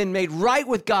since we've been made right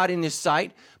with God in his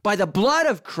sight by the blood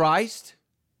of Christ,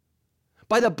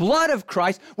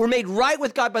 we're made right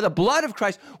with God by the blood of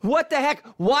Christ. What the heck?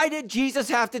 Why did Jesus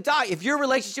have to die? If your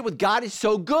relationship with God is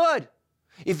so good,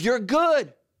 if you're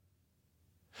good,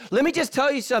 let me just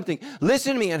tell you something.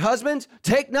 Listen to me, and husbands,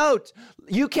 take note.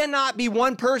 You cannot be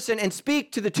one person and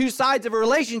speak to the two sides of a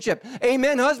relationship.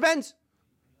 Amen, husbands?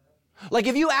 Like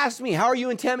if you ask me, how are you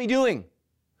and Tammy doing?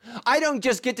 I don't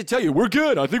just get to tell you, we're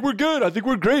good. I think we're good. I think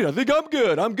we're great. I think I'm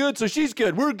good. I'm good, so she's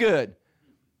good. We're good.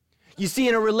 You see,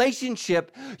 in a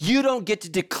relationship, you don't get to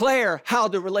declare how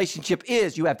the relationship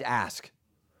is. You have to ask.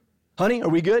 Honey, are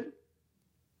we good?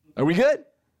 Are we good?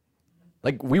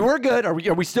 Like, we were good. Are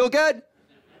we still good?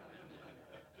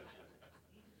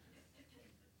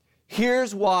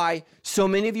 Here's why so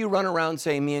many of you run around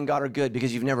saying me and God are good,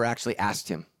 because you've never actually asked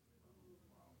him.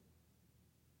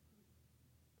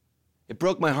 It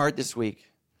broke my heart this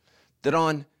week that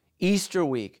on Easter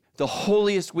week, the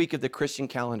holiest week of the Christian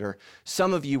calendar,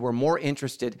 some of you were more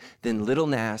interested than Little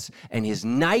Nas and his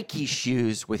Nike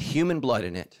shoes with human blood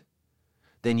in it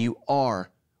than you are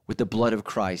with the blood of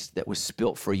Christ that was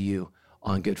spilt for you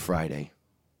on Good Friday.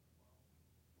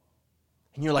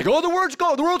 And you're like, oh, the world's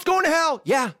going to hell.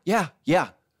 Yeah.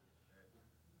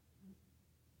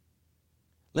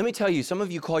 Let me tell you, some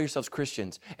of you call yourselves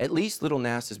Christians. At least Little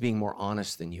Nas is being more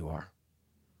honest than you are.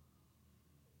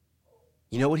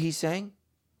 You know what he's saying?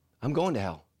 I'm going to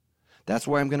hell. That's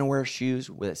why I'm going to wear shoes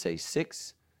that say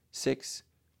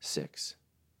 666.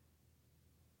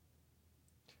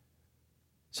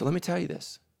 So let me tell you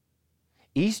this.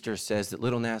 Easter says that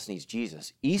Little Nas needs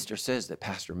Jesus. Easter says that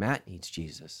Pastor Matt needs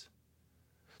Jesus.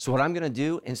 So what I'm going to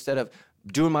do, instead of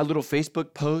doing my little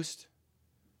Facebook post,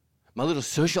 my little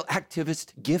social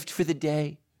activist gift for the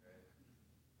day,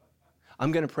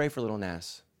 I'm going to pray for Little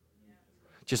Nas.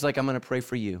 Just like I'm going to pray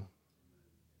for you.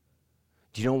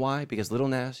 Do you know why? Because Little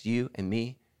Nas, you and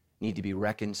me, need to be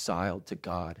reconciled to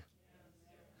God.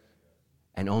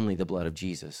 And only the blood of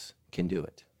Jesus can do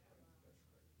it.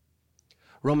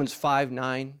 Romans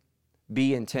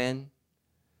 5:9b and 10,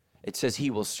 it says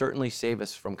he will certainly save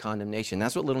us from condemnation.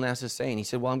 That's what Little Nas is saying. He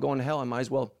said, well, I'm going to hell. I might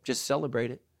as well just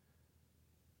celebrate it.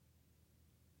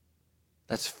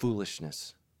 That's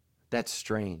foolishness. That's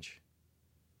strange.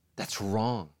 That's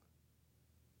wrong.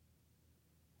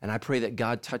 And I pray that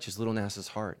God touches Little Nas's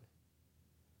heart.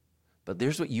 But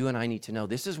there's what you and I need to know.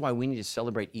 This is why we need to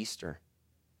celebrate Easter.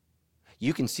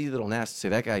 You can see Little Nas and say,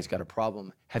 that guy's got a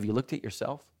problem. Have you looked at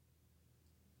yourself?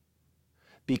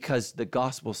 Because the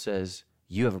gospel says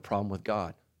you have a problem with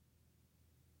God.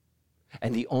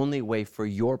 And the only way for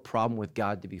your problem with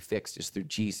God to be fixed is through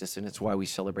Jesus, and it's why we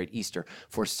celebrate Easter.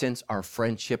 For since our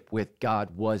friendship with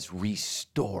God was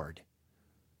restored.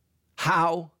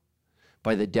 How?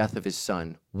 By the death of his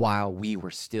Son, while we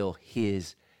were still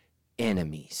his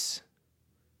enemies.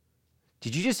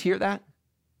 Did you just hear that?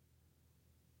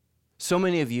 So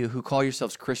many of you who call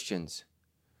yourselves Christians,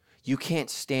 you can't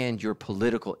stand your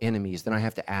political enemies. Then I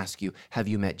have to ask you, have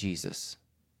you met Jesus?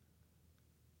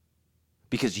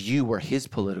 Because you were his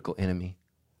political enemy.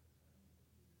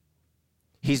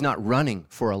 He's not running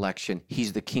for election.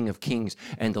 He's the King of Kings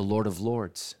and the Lord of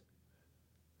Lords.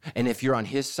 And if you're on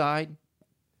his side,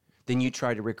 then you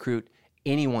try to recruit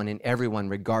anyone and everyone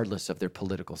regardless of their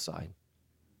political side.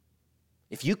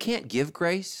 If you can't give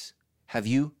grace, have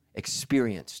you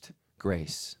experienced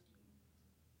grace?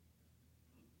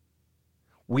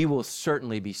 We will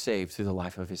certainly be saved through the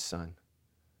life of his son.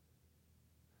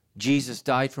 Jesus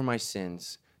died for my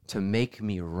sins to make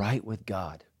me right with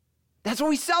God. That's what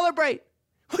we celebrate.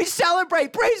 We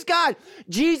celebrate, praise God.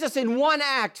 Jesus in one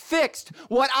act fixed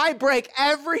what I break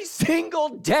every single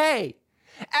day.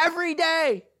 Every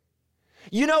day.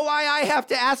 You know why I have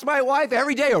to ask my wife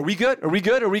every day, are we good? Are we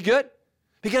good? Are we good?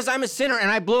 Because I'm a sinner and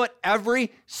I blow it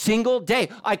every single day.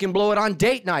 I can blow it on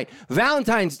date night,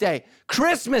 Valentine's Day,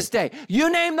 Christmas Day, you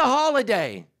name the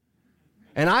holiday,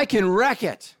 and I can wreck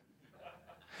it.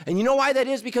 And you know why that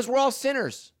is? Because we're all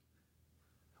sinners.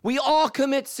 We all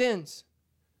commit sins.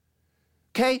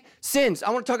 Okay? Sins. I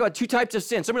want to talk about two types of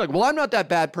sins. Some are like, well, I'm not that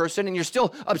bad person, and you're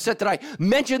still upset that I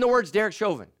mentioned the words Derek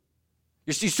Chauvin.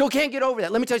 You still can't get over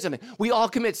that. Let me tell you something. We all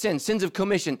commit sins, sins of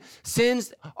commission.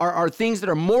 Sins are things that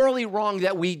are morally wrong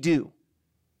that we do.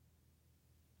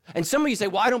 And some of you say,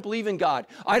 well, I don't believe in God.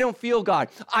 I don't feel God.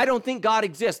 I don't think God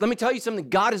exists. Let me tell you something.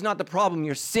 God is not the problem.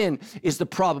 Your sin is the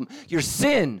problem. Your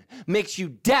sin makes you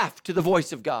deaf to the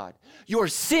voice of God. Your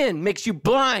sin makes you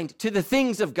blind to the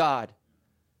things of God.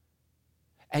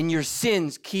 And your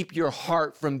sins keep your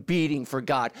heart from beating for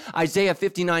God. Isaiah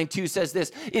 59:2 says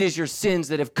this, it is your sins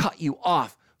that have cut you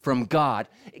off from God.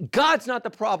 God's not the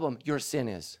problem, your sin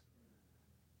is.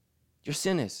 Your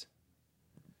sin is.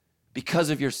 Because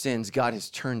of your sins, God has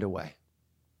turned away.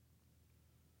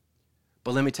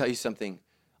 But let me tell you something.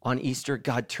 On Easter,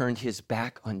 God turned his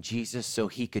back on Jesus so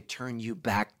he could turn you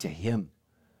back to him.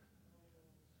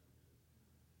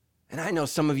 And I know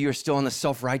some of you are still on the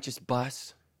self-righteous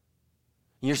bus.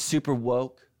 You're super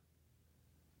woke.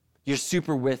 You're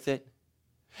super with it.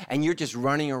 And you're just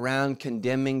running around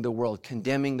condemning the world,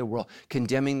 condemning the world,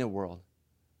 condemning the world.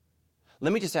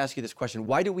 Let me just ask you this question.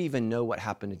 Why do we even know what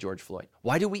happened to George Floyd?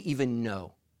 Why do we even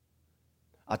know?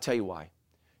 I'll tell you why.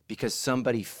 Because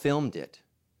somebody filmed it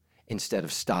instead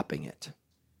of stopping it.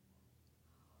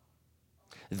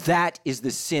 That is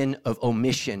the sin of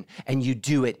omission, and you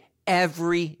do it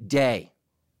every day.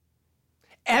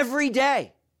 Every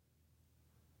day.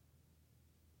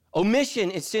 Omission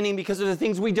is sinning because of the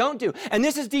things we don't do. And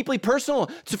this is deeply personal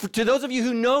to those of you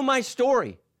who know my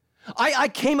story. I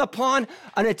came upon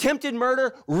an attempted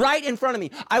murder right in front of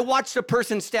me. I watched a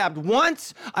person stabbed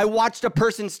once. I watched a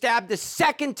person stabbed the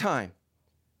second time.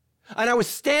 And I was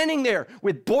standing there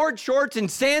with board shorts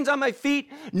and sands on my feet,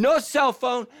 no cell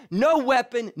phone, no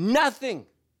weapon, nothing.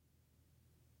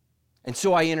 And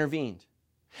so I intervened.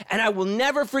 And I will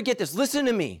never forget this. Listen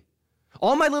to me.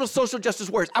 All my little social justice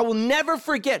warriors, I will never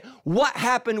forget what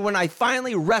happened when I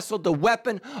finally wrestled the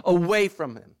weapon away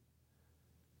from him.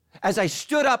 As I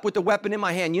stood up with the weapon in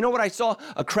my hand, you know what I saw?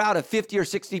 A crowd of 50 or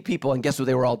 60 people, and guess what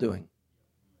they were all doing?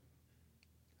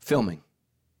 Filming.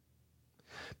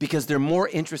 Because they're more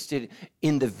interested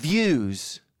in the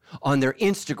views on their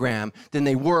Instagram than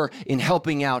they were in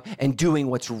helping out and doing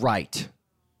what's right.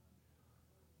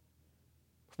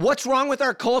 What's wrong with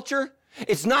our culture?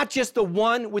 It's not just the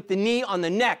one with the knee on the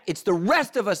neck. It's the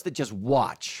rest of us that just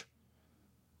watch.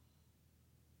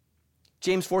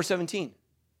 James 4:17.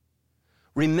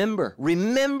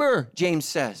 Remember, James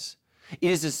says, it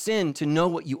is a sin to know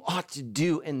what you ought to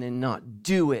do and then not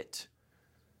do it.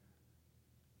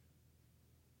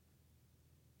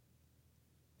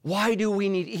 Why do we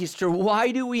need Easter?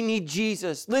 Why do we need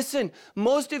Jesus? Listen,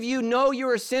 most of you know you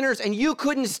are sinners and you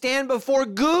couldn't stand before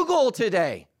Google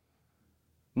today,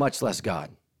 much less God.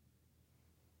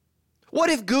 What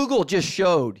if Google just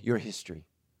showed your history?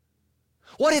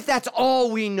 What if that's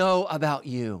all we know about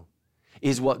you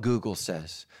is what Google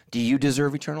says? Do you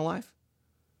deserve eternal life?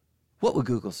 What would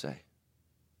Google say?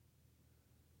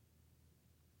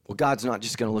 Well, God's not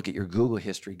just going to look at your Google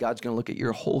history. God's going to look at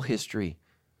your whole history.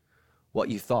 What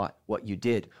you thought, what you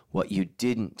did, what you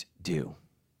didn't do.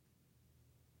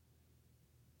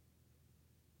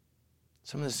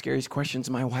 Some of the scariest questions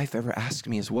my wife ever asked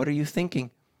me is, what are you thinking?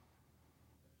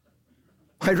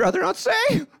 I'd rather not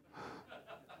say.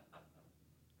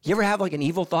 You ever have like an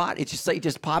evil thought? It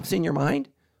just pops in your mind.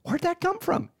 Where'd that come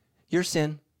from? Your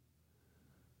sin.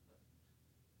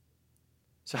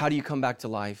 So how do you come back to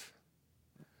life?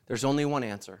 There's only one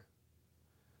answer.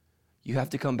 You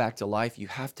have to come back to life. You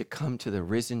have to come to the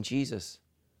risen Jesus.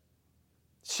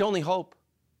 It's the only hope.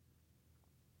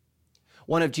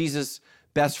 One of Jesus'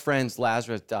 best friends,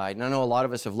 Lazarus, died. And I know a lot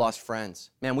of us have lost friends.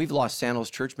 Man, we've lost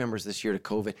Sandals church members this year to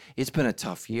COVID. It's been a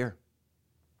tough year.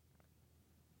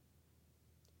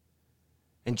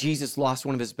 And Jesus lost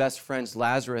one of his best friends,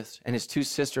 Lazarus, and his two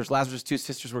sisters. Lazarus' two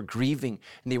sisters were grieving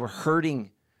and they were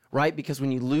hurting, right? Because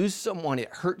when you lose someone, it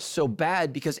hurts so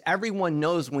bad because everyone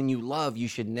knows when you love, you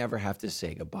should never have to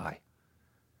say goodbye.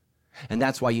 And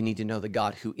that's why you need to know the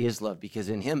God who is love, because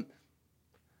in him,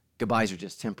 goodbyes are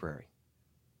just temporary.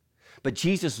 But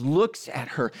Jesus looks at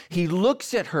her. He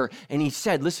looks at her and he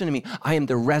said, listen to me, I am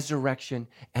the resurrection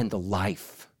and the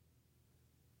life.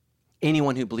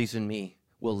 Anyone who believes in me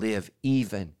will live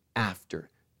even after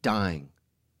dying.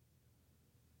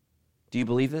 Do you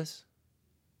believe this?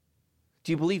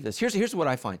 Do you believe this? Here's what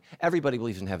I find. Everybody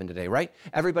believes in heaven today, right?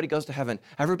 Everybody goes to heaven.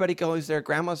 Everybody goes there.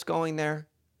 Grandma's going there.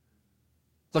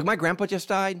 Look, my grandpa just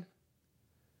died.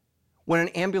 When an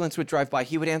ambulance would drive by,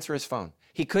 he would answer his phone.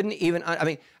 He couldn't even,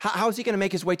 how is he going to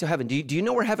make his way to heaven? Do you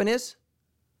know where heaven is?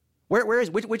 Where is,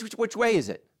 which way is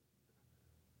it?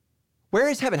 Where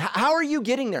is heaven? How are you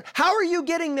getting there? How are you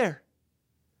getting there?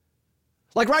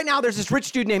 Like right now, there's this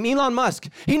rich dude named Elon Musk.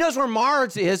 He knows where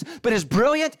Mars is, but as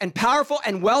brilliant and powerful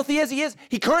and wealthy as he is,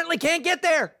 he currently can't get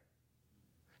there.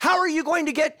 How are you going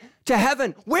to get to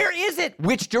heaven? Where is it?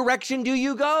 Which direction do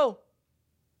you go?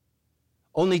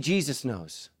 Only Jesus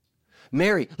knows.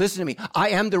 Mary, listen to me. I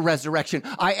am the resurrection.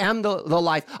 I am the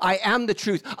life. I am the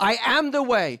truth. I am the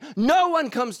way. No one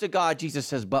comes to God, Jesus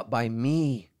says, but by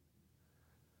me.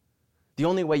 The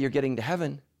only way you're getting to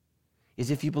heaven is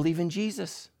if you believe in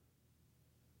Jesus.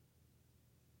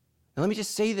 Now, let me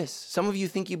just say this. Some of you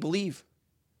think you believe.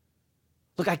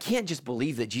 Look, I can't just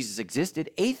believe that Jesus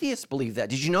existed. Atheists believe that.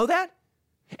 Did you know that?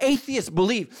 Atheists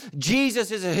believe Jesus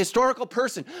is a historical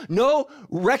person. No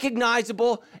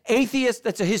recognizable atheist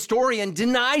that's a historian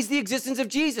denies the existence of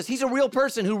Jesus. He's a real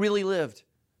person who really lived.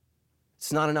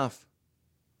 It's not enough.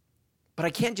 But I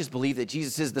can't just believe that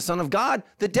Jesus is the Son of God.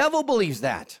 The devil believes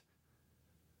that.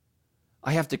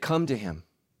 I have to come to him.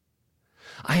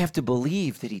 I have to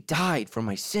believe that he died for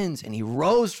my sins and he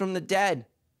rose from the dead.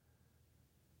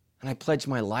 And I pledge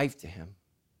my life to him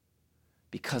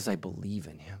because I believe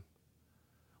in him.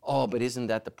 Oh, but isn't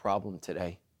that the problem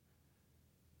today?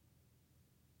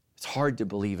 It's hard to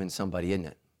believe in somebody, isn't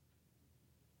it?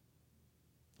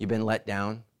 You've been let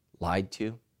down, lied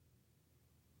to.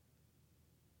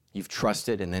 You've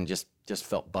trusted and then just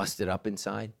felt busted up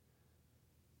inside.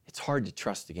 It's hard to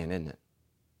trust again, isn't it?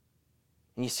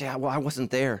 And you say, well, I wasn't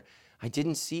there. I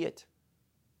didn't see it.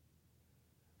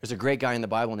 There's a great guy in the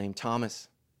Bible named Thomas.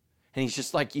 And he's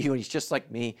just like you, and he's just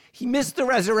like me. He missed the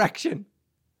resurrection.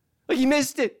 Like he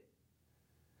missed it.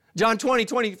 John 20,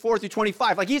 24 through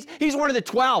 25. Like he's one of the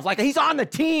 12. Like he's on the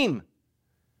team.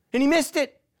 And he missed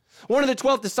it. One of the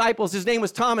 12 disciples, his name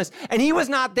was Thomas, and he was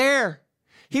not there.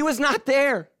 He was not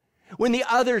there when the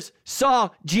others saw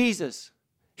Jesus.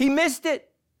 He missed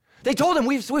it. They told him,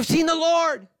 we've seen the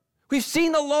Lord. We've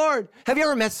seen the Lord. Have you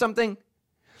ever missed something?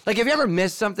 Like, have you ever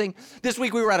missed something? This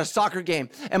week we were at a soccer game,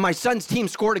 and my son's team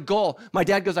scored a goal. My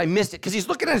dad goes, I missed it, because he's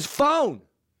looking at his phone.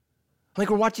 I'm like,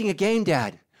 we're watching a game,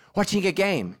 Dad. Watching a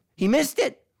game. He missed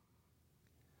it.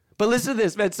 But listen to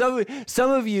this, man.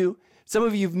 Some of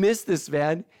you've missed this,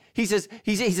 man. He says,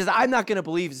 I'm not going to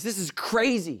believe this. This is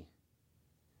crazy.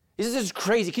 This is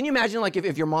crazy. Can you imagine, like,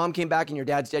 if your mom came back and your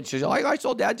dad's dead? She says, I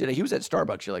saw Dad today. He was at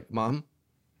Starbucks. You're like, Mom?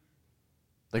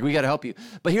 Like, we got to help you.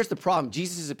 But here's the problem.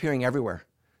 Jesus is appearing everywhere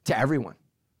to everyone.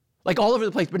 Like, all over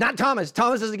the place. But not Thomas.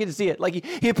 Thomas doesn't get to see it. Like,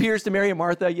 he appears to Mary and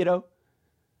Martha, you know.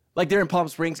 Like, they're in Palm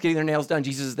Springs getting their nails done.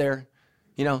 Jesus is there.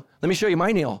 You know, let me show you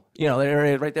my nail. You know,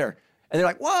 they're right there. And they're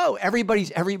like, whoa,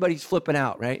 everybody's flipping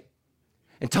out, right?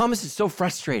 And Thomas is so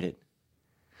frustrated.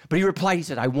 But he replied, he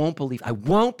said, I won't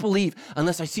believe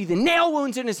unless I see the nail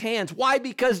wounds in his hands. Why?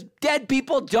 Because dead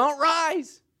people don't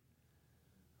rise.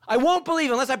 I won't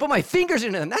believe unless I put my fingers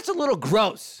into them. That's a little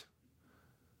gross.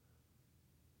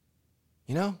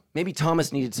 You know, maybe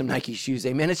Thomas needed some Nike shoes.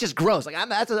 Amen. It's just gross. Like,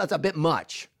 that's a bit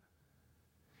much.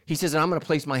 He says, and I'm going to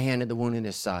place my hand in the wound in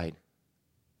his side.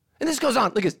 And this goes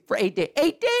on. Look at this. For 8 days.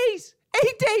 8 days.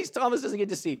 8 days. Thomas doesn't get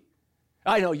to see.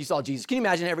 I know you saw Jesus. Can you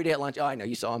imagine every day at lunch? Oh, I know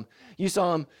you saw him. You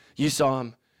saw him. You saw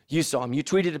him. You saw him. You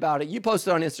tweeted about it. You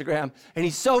posted on Instagram. And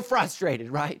he's so frustrated,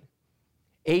 right?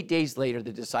 8 days later,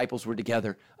 the disciples were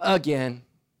together again.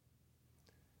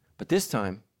 But this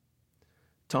time,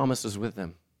 Thomas was with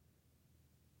them.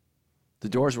 The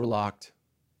doors were locked.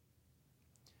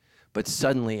 But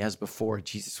suddenly, as before,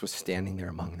 Jesus was standing there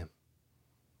among them.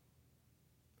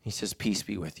 He says, peace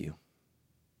be with you.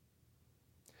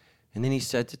 And then he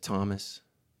said to Thomas,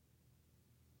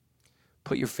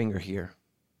 put your finger here.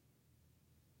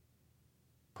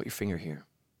 Put your finger here.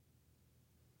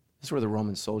 This is where the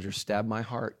Roman soldier stabbed my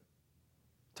heart.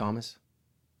 Thomas,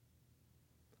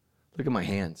 look at my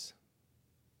hands.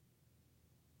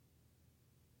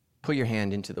 Put your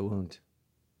hand into the wound.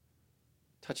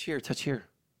 Touch here, touch here.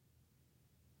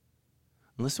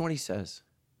 And listen to what he says.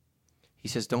 He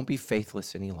says, don't be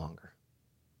faithless any longer.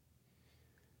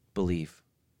 Believe.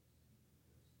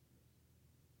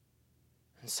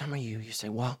 And some of you say,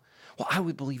 well, I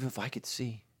would believe if I could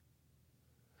see.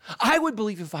 I would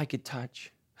believe if I could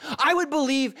touch. I would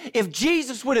believe if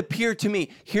Jesus would appear to me.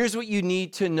 Here's what you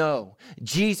need to know.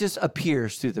 Jesus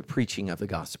appears through the preaching of the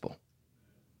gospel.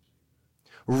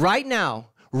 Right now,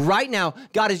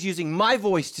 God is using my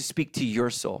voice to speak to your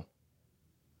soul.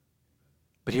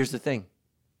 But here's the thing.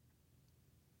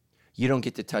 You don't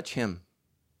get to touch him.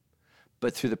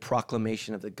 But through the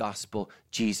proclamation of the gospel,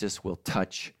 Jesus will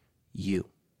touch you.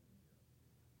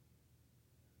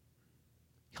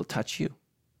 He'll touch you.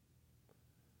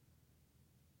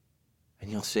 And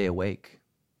he'll say, awake.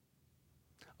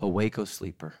 Awake, O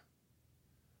sleeper.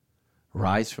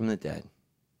 Rise from the dead.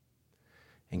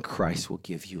 And Christ will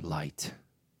give you light.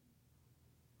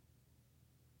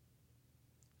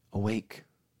 Awake.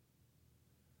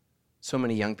 So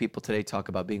many young people today talk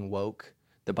about being woke.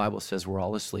 The Bible says we're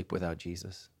all asleep without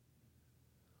Jesus.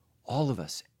 All of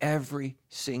us, every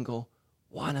single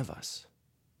one of us.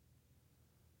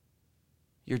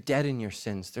 You're dead in your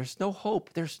sins. There's no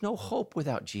hope. There's no hope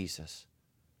without Jesus.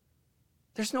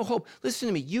 There's no hope. Listen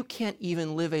to me. You can't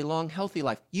even live a long, healthy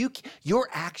life. Your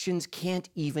actions can't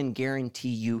even guarantee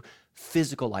you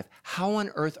physical life. How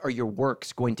on earth are your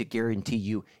works going to guarantee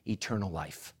you eternal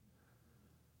life?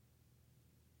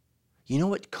 You know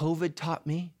what COVID taught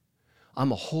me?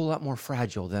 I'm a whole lot more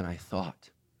fragile than I thought.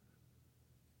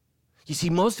 You see,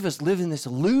 most of us live in this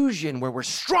illusion where we're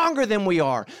stronger than we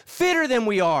are, fitter than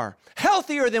we are,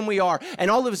 healthier than we are, and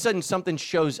all of a sudden something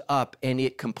shows up and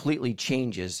it completely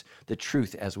changes the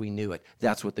truth as we knew it.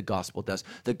 That's what the gospel does.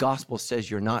 The gospel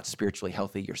says you're not spiritually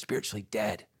healthy, you're spiritually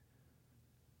dead.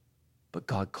 But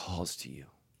God calls to you.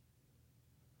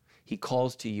 He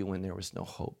calls to you when there was no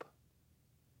hope.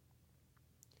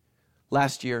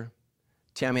 Last year,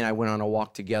 Tammy and I went on a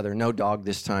walk together, no dog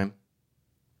this time.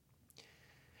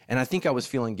 And I think I was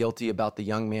feeling guilty about the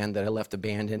young man that I left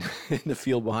abandoned in the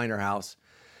field behind our house.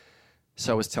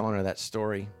 So I was telling her that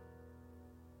story.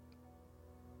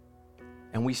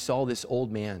 And we saw this old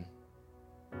man.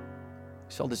 We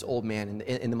saw this old man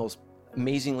in the most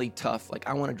amazingly tough, like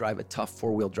I want to drive a tough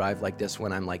four-wheel drive like this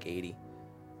when I'm like 80.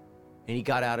 And he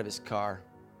got out of his car.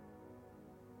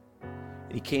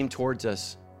 And he came towards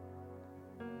us.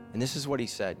 And this is what he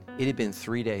said. It had been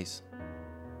 3 days.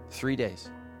 3 days.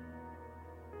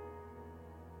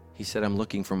 He said, I'm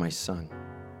looking for my son.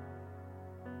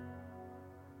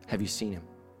 Have you seen him?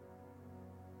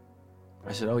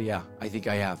 I said, oh yeah, I think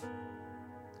I have.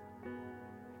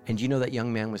 And you know that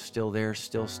young man was still there,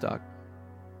 still stuck,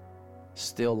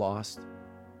 still lost.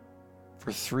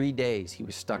 For 3 days, he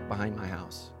was stuck behind my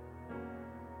house.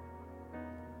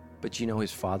 But you know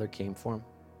his father came for him?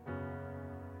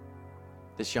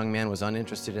 This young man was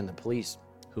uninterested in the police.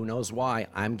 Who knows why?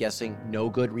 I'm guessing no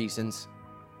good reasons.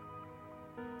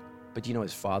 But you know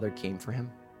his father came for him?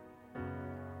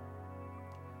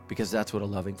 Because that's what a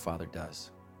loving father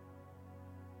does.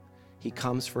 He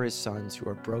comes for his sons who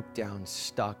are broke down,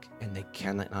 stuck, and they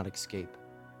cannot escape.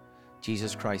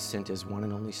 Jesus Christ sent his one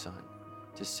and only son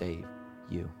to save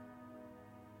you.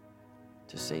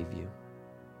 To save you.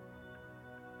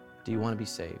 Do you want to be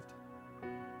saved?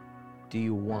 Do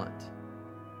you want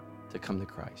to come to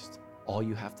Christ? All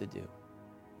you have to do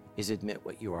is admit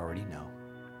what you already know.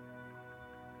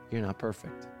 You're not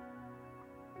perfect.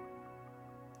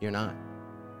 You're not.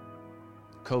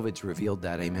 COVID's revealed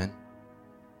that, amen?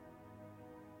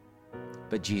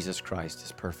 But Jesus Christ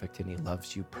is perfect and he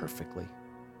loves you perfectly.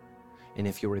 And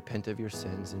if you repent of your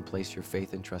sins and place your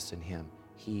faith and trust in him,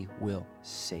 he will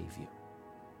save you.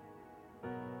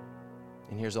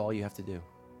 And here's all you have to do.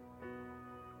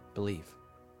 Believe.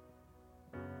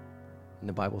 And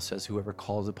the Bible says whoever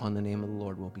calls upon the name of the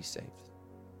Lord will be saved.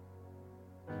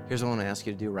 Here's what I want to ask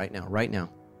you to do right now. Right now.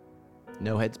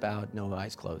 No heads bowed, no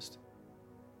eyes closed.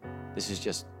 This is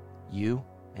just you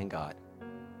and God.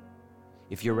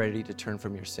 If you're ready to turn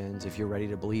from your sins, if you're ready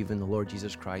to believe in the Lord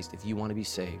Jesus Christ, if you want to be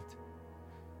saved,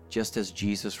 just as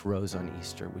Jesus rose on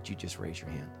Easter, would you just raise your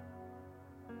hand?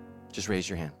 Just raise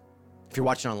your hand. If you're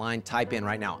watching online, type in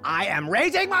right now, I am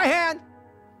raising my hand.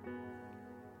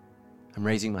 I'm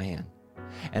raising my hand.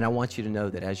 And I want you to know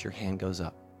that as your hand goes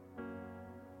up,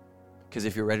 because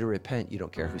if you're ready to repent, you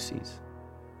don't care who sees.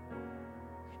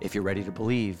 If you're ready to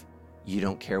believe, you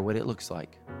don't care what it looks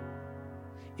like.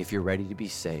 If you're ready to be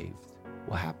saved,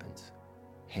 what happens?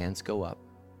 Hands go up.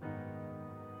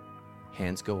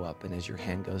 hands go up. And as your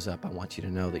hand goes up, I want you to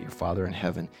know that your Father in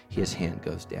heaven, his hand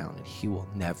goes down, and he will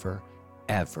never,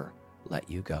 ever let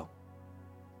you go.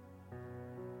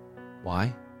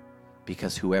 Why?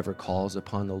 Because whoever calls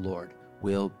upon the Lord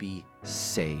will be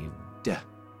saved.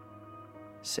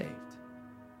 Saved.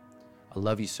 I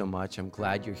love you so much. I'm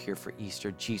glad you're here for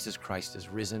Easter. Jesus Christ is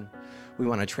risen. We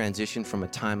want to transition from a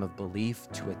time of belief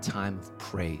to a time of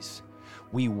praise.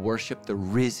 We worship the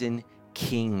risen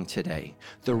King today,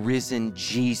 the risen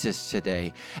Jesus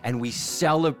today, and we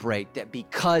celebrate that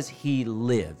because he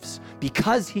lives,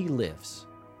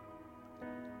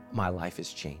 my life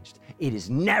has changed. It is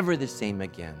never the same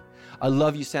again. I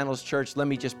love you, Sandals Church. Let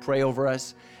me just pray over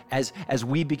us as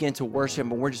we begin to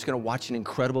worship, and we're just going to watch an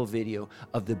incredible video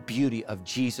of the beauty of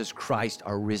Jesus Christ,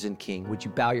 our risen King. Would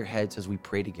you bow your heads as we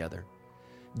pray together?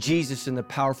 Jesus, in the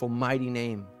powerful, mighty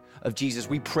name of Jesus,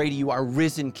 we pray to you, our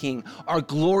risen King, our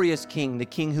glorious King, the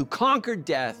King who conquered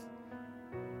death,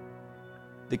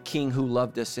 the King who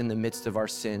loved us in the midst of our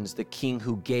sins, the King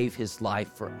who gave his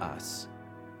life for us.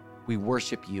 We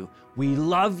worship you, we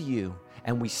love you,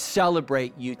 and we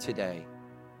celebrate you today.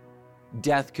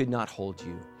 Death could not hold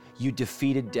you. You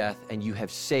defeated death, and you have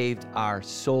saved our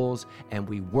souls, and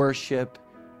we worship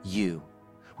you.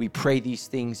 We pray these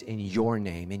things in your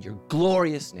name, in your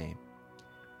glorious name.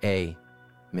 Amen.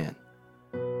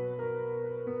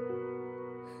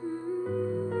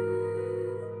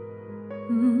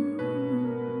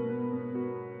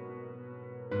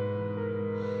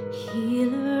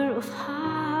 Healer of hearts,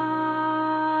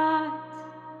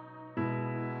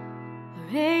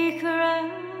 breaker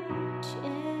of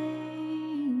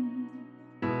chains,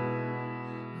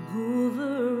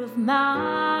 mover of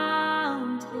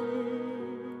mountains,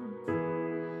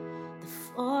 the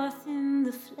fourth in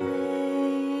the flame.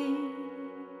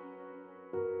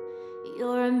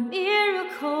 You're a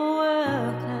miracle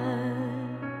worker,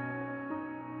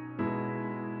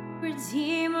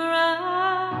 redeemer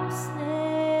of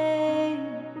slaves,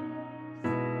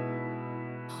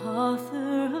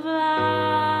 author of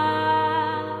life,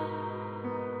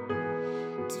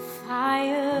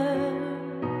 defier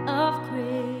of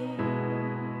grace.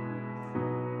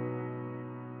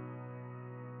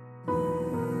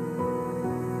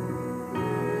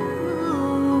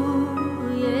 Ooh,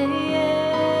 yeah, yeah.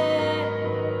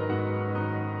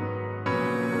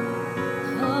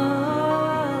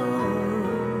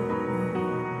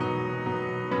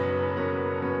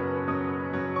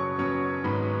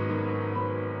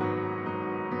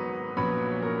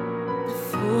 The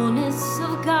fullness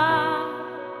of God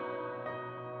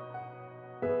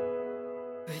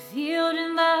revealed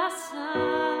in the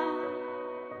Son.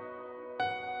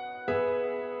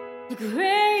 The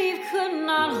grave could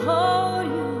not hold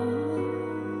you.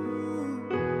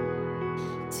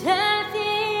 Death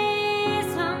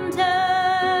is undone.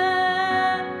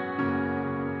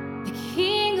 The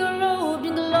King robed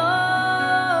in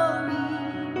glory,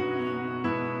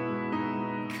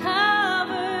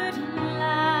 covered in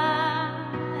light.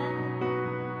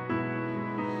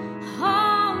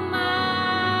 Almighty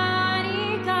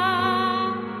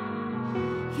God,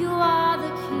 you are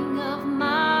the King of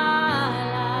my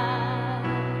life.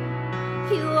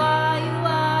 You are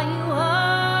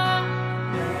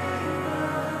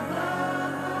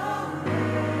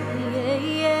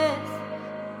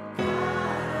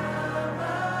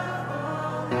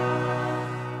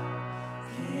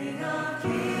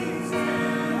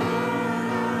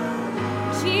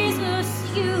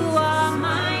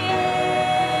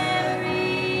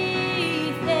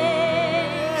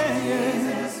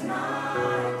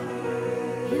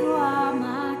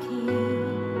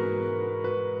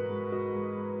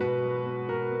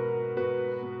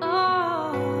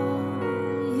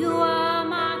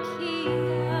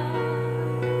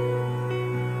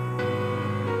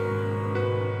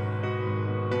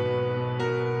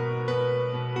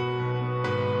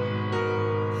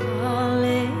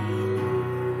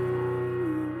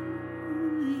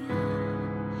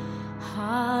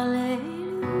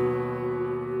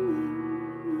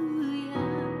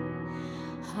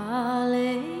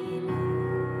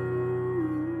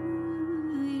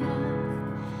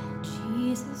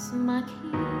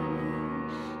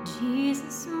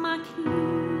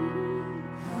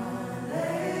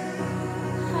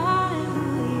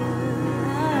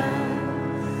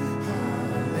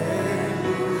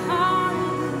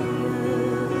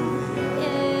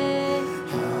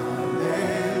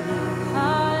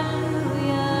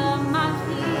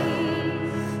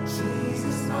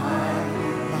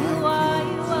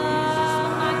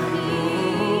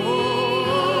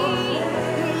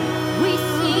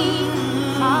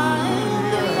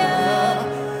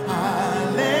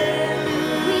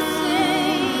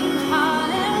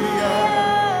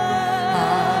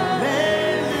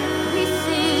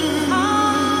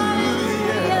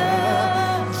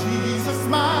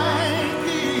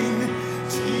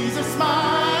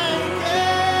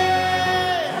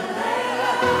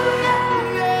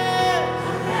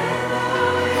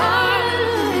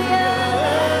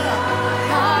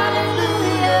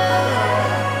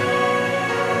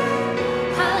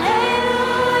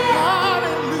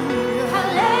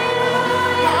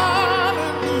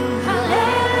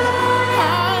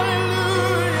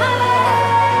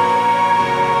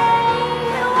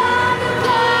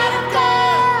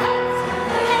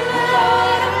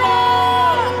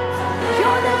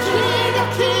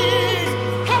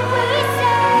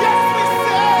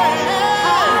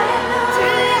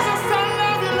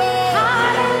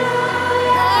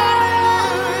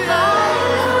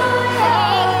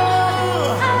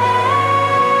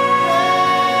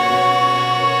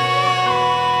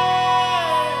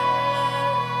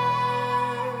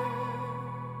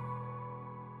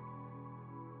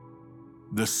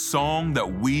The song that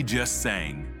we just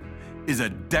sang is a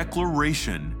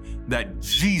declaration that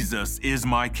Jesus is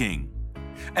my King.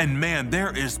 And man,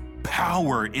 there is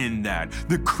power in that.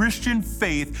 The Christian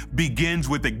faith begins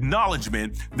with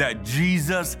acknowledgement that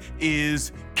Jesus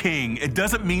is King. It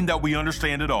doesn't mean that we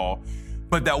understand it all,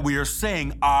 but that we are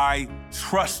saying, I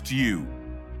trust you.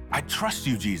 I trust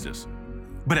you, Jesus.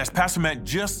 But as Pastor Matt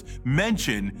just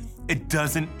mentioned, it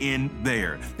doesn't end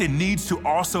there. It needs to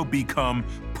also become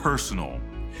personal.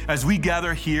 As we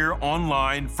gather here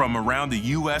online from around the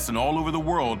U.S. and all over the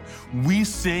world, we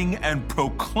sing and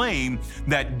proclaim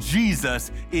that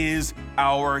Jesus is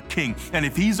our King. And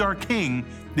if he's our King,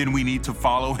 then we need to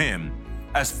follow him.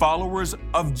 As followers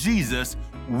of Jesus,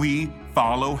 we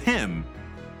follow him.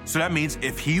 So that means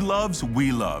if he loves,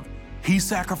 we love. He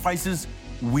sacrifices,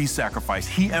 we sacrifice.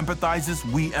 He empathizes,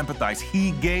 we empathize.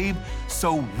 He gave,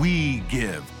 so we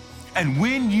give. And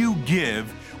when you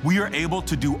give, we are able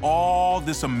to do all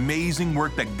this amazing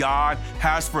work that God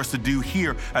has for us to do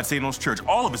here at Sandals Church.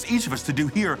 All of us, each of us, to do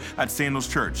here at Sandals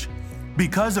Church.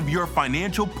 Because of your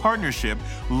financial partnership,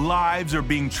 lives are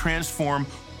being transformed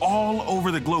all over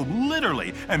the globe,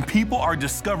 literally, and people are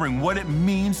discovering what it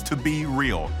means to be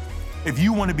real. If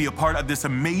you want to be a part of this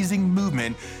amazing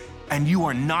movement, and you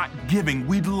are not giving,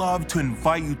 we'd love to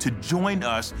invite you to join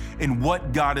us in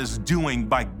what God is doing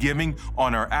by giving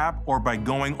on our app or by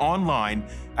going online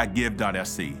at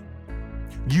give.sc.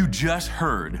 You just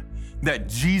heard that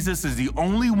Jesus is the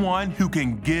only one who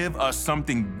can give us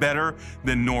something better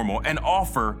than normal and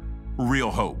offer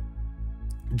real hope.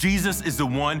 Jesus is the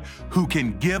one who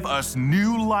can give us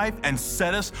new life and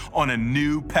set us on a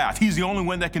new path. He's the only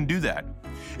one that can do that.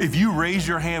 If you raised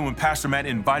your hand when Pastor Matt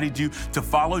invited you to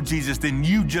follow Jesus, then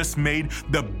you just made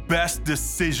the best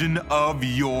decision of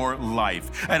your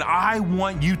life. And I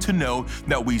want you to know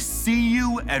that we see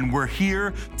you and we're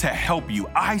here to help you.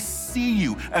 I see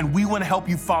you and we want to help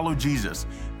you follow Jesus.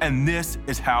 And this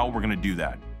is how we're going to do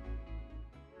that.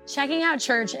 Checking out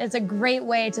church is a great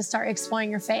way to start exploring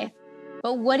your faith.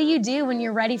 But what do you do when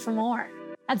you're ready for more?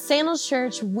 At Sandals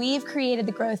Church, we've created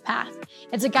the Growth Path.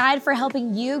 It's a guide for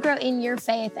helping you grow in your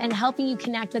faith and helping you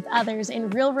connect with others in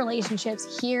real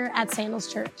relationships here at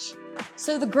Sandals Church.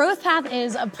 So the Growth Path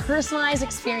is a personalized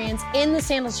experience in the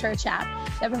Sandals Church app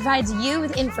that provides you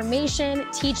with information,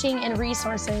 teaching, and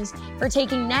resources for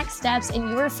taking next steps in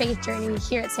your faith journey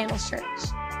here at Sandals Church.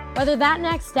 Whether that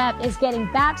next step is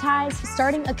getting baptized,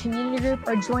 starting a community group,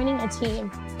 or joining a team,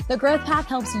 the Growth Path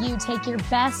helps you take your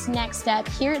best next step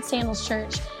here at Sandals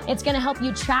Church. It's going to help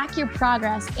you track your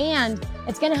progress, and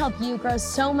it's going to help you grow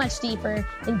so much deeper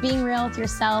in being real with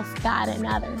yourself, God, and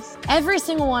others. Every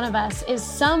single one of us is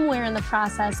somewhere in the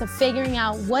process of figuring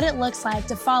out what it looks like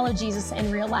to follow Jesus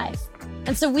in real life.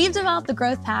 And so we've developed the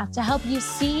Growth Path to help you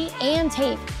see and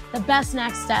take the best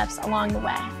next steps along the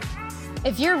way.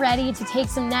 If you're ready to take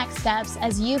some next steps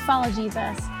as you follow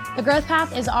Jesus, the Growth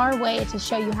Path is our way to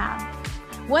show you how.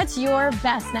 What's your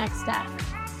best next step?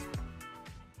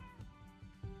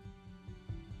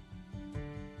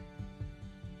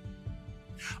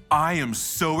 I am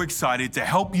so excited to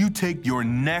help you take your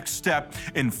next step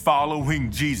in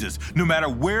following Jesus. No matter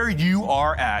where you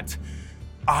are at,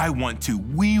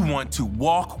 we want to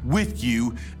walk with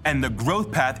you, and the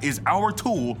Growth Path is our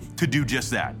tool to do just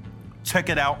that. Check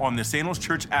it out on the Sandals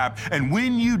Church app, and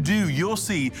when you do, you'll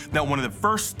see that one of the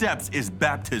first steps is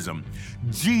baptism.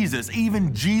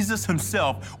 Even Jesus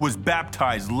himself was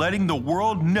baptized, letting the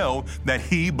world know that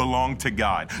he belonged to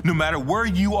God. No matter where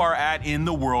you are at in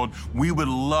the world, we would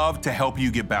love to help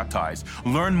you get baptized.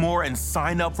 Learn more and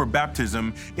sign up for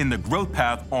baptism in the Growth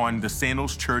Path on the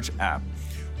Sandals Church app.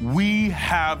 We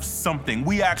have something.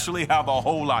 We actually have a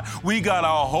whole lot. We got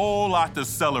a whole lot to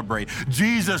celebrate.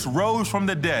 Jesus rose from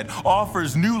the dead,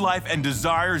 offers new life, and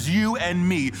desires you and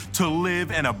me to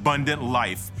live an abundant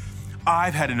life.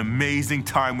 I've had an amazing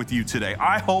time with you today.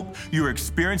 I hope your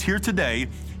experience here today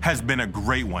has been a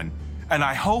great one. And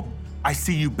I hope I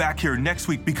see you back here next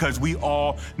week, because we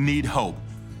all need hope.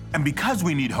 And because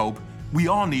we need hope, we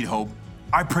all need hope.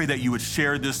 I pray that you would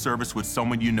share this service with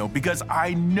someone you know, because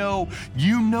I know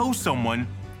you know someone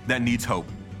that needs hope,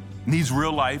 needs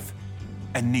real life,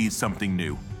 and needs something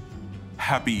new.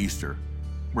 Happy Easter.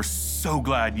 We're so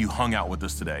glad you hung out with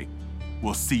us today.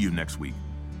 We'll see you next week.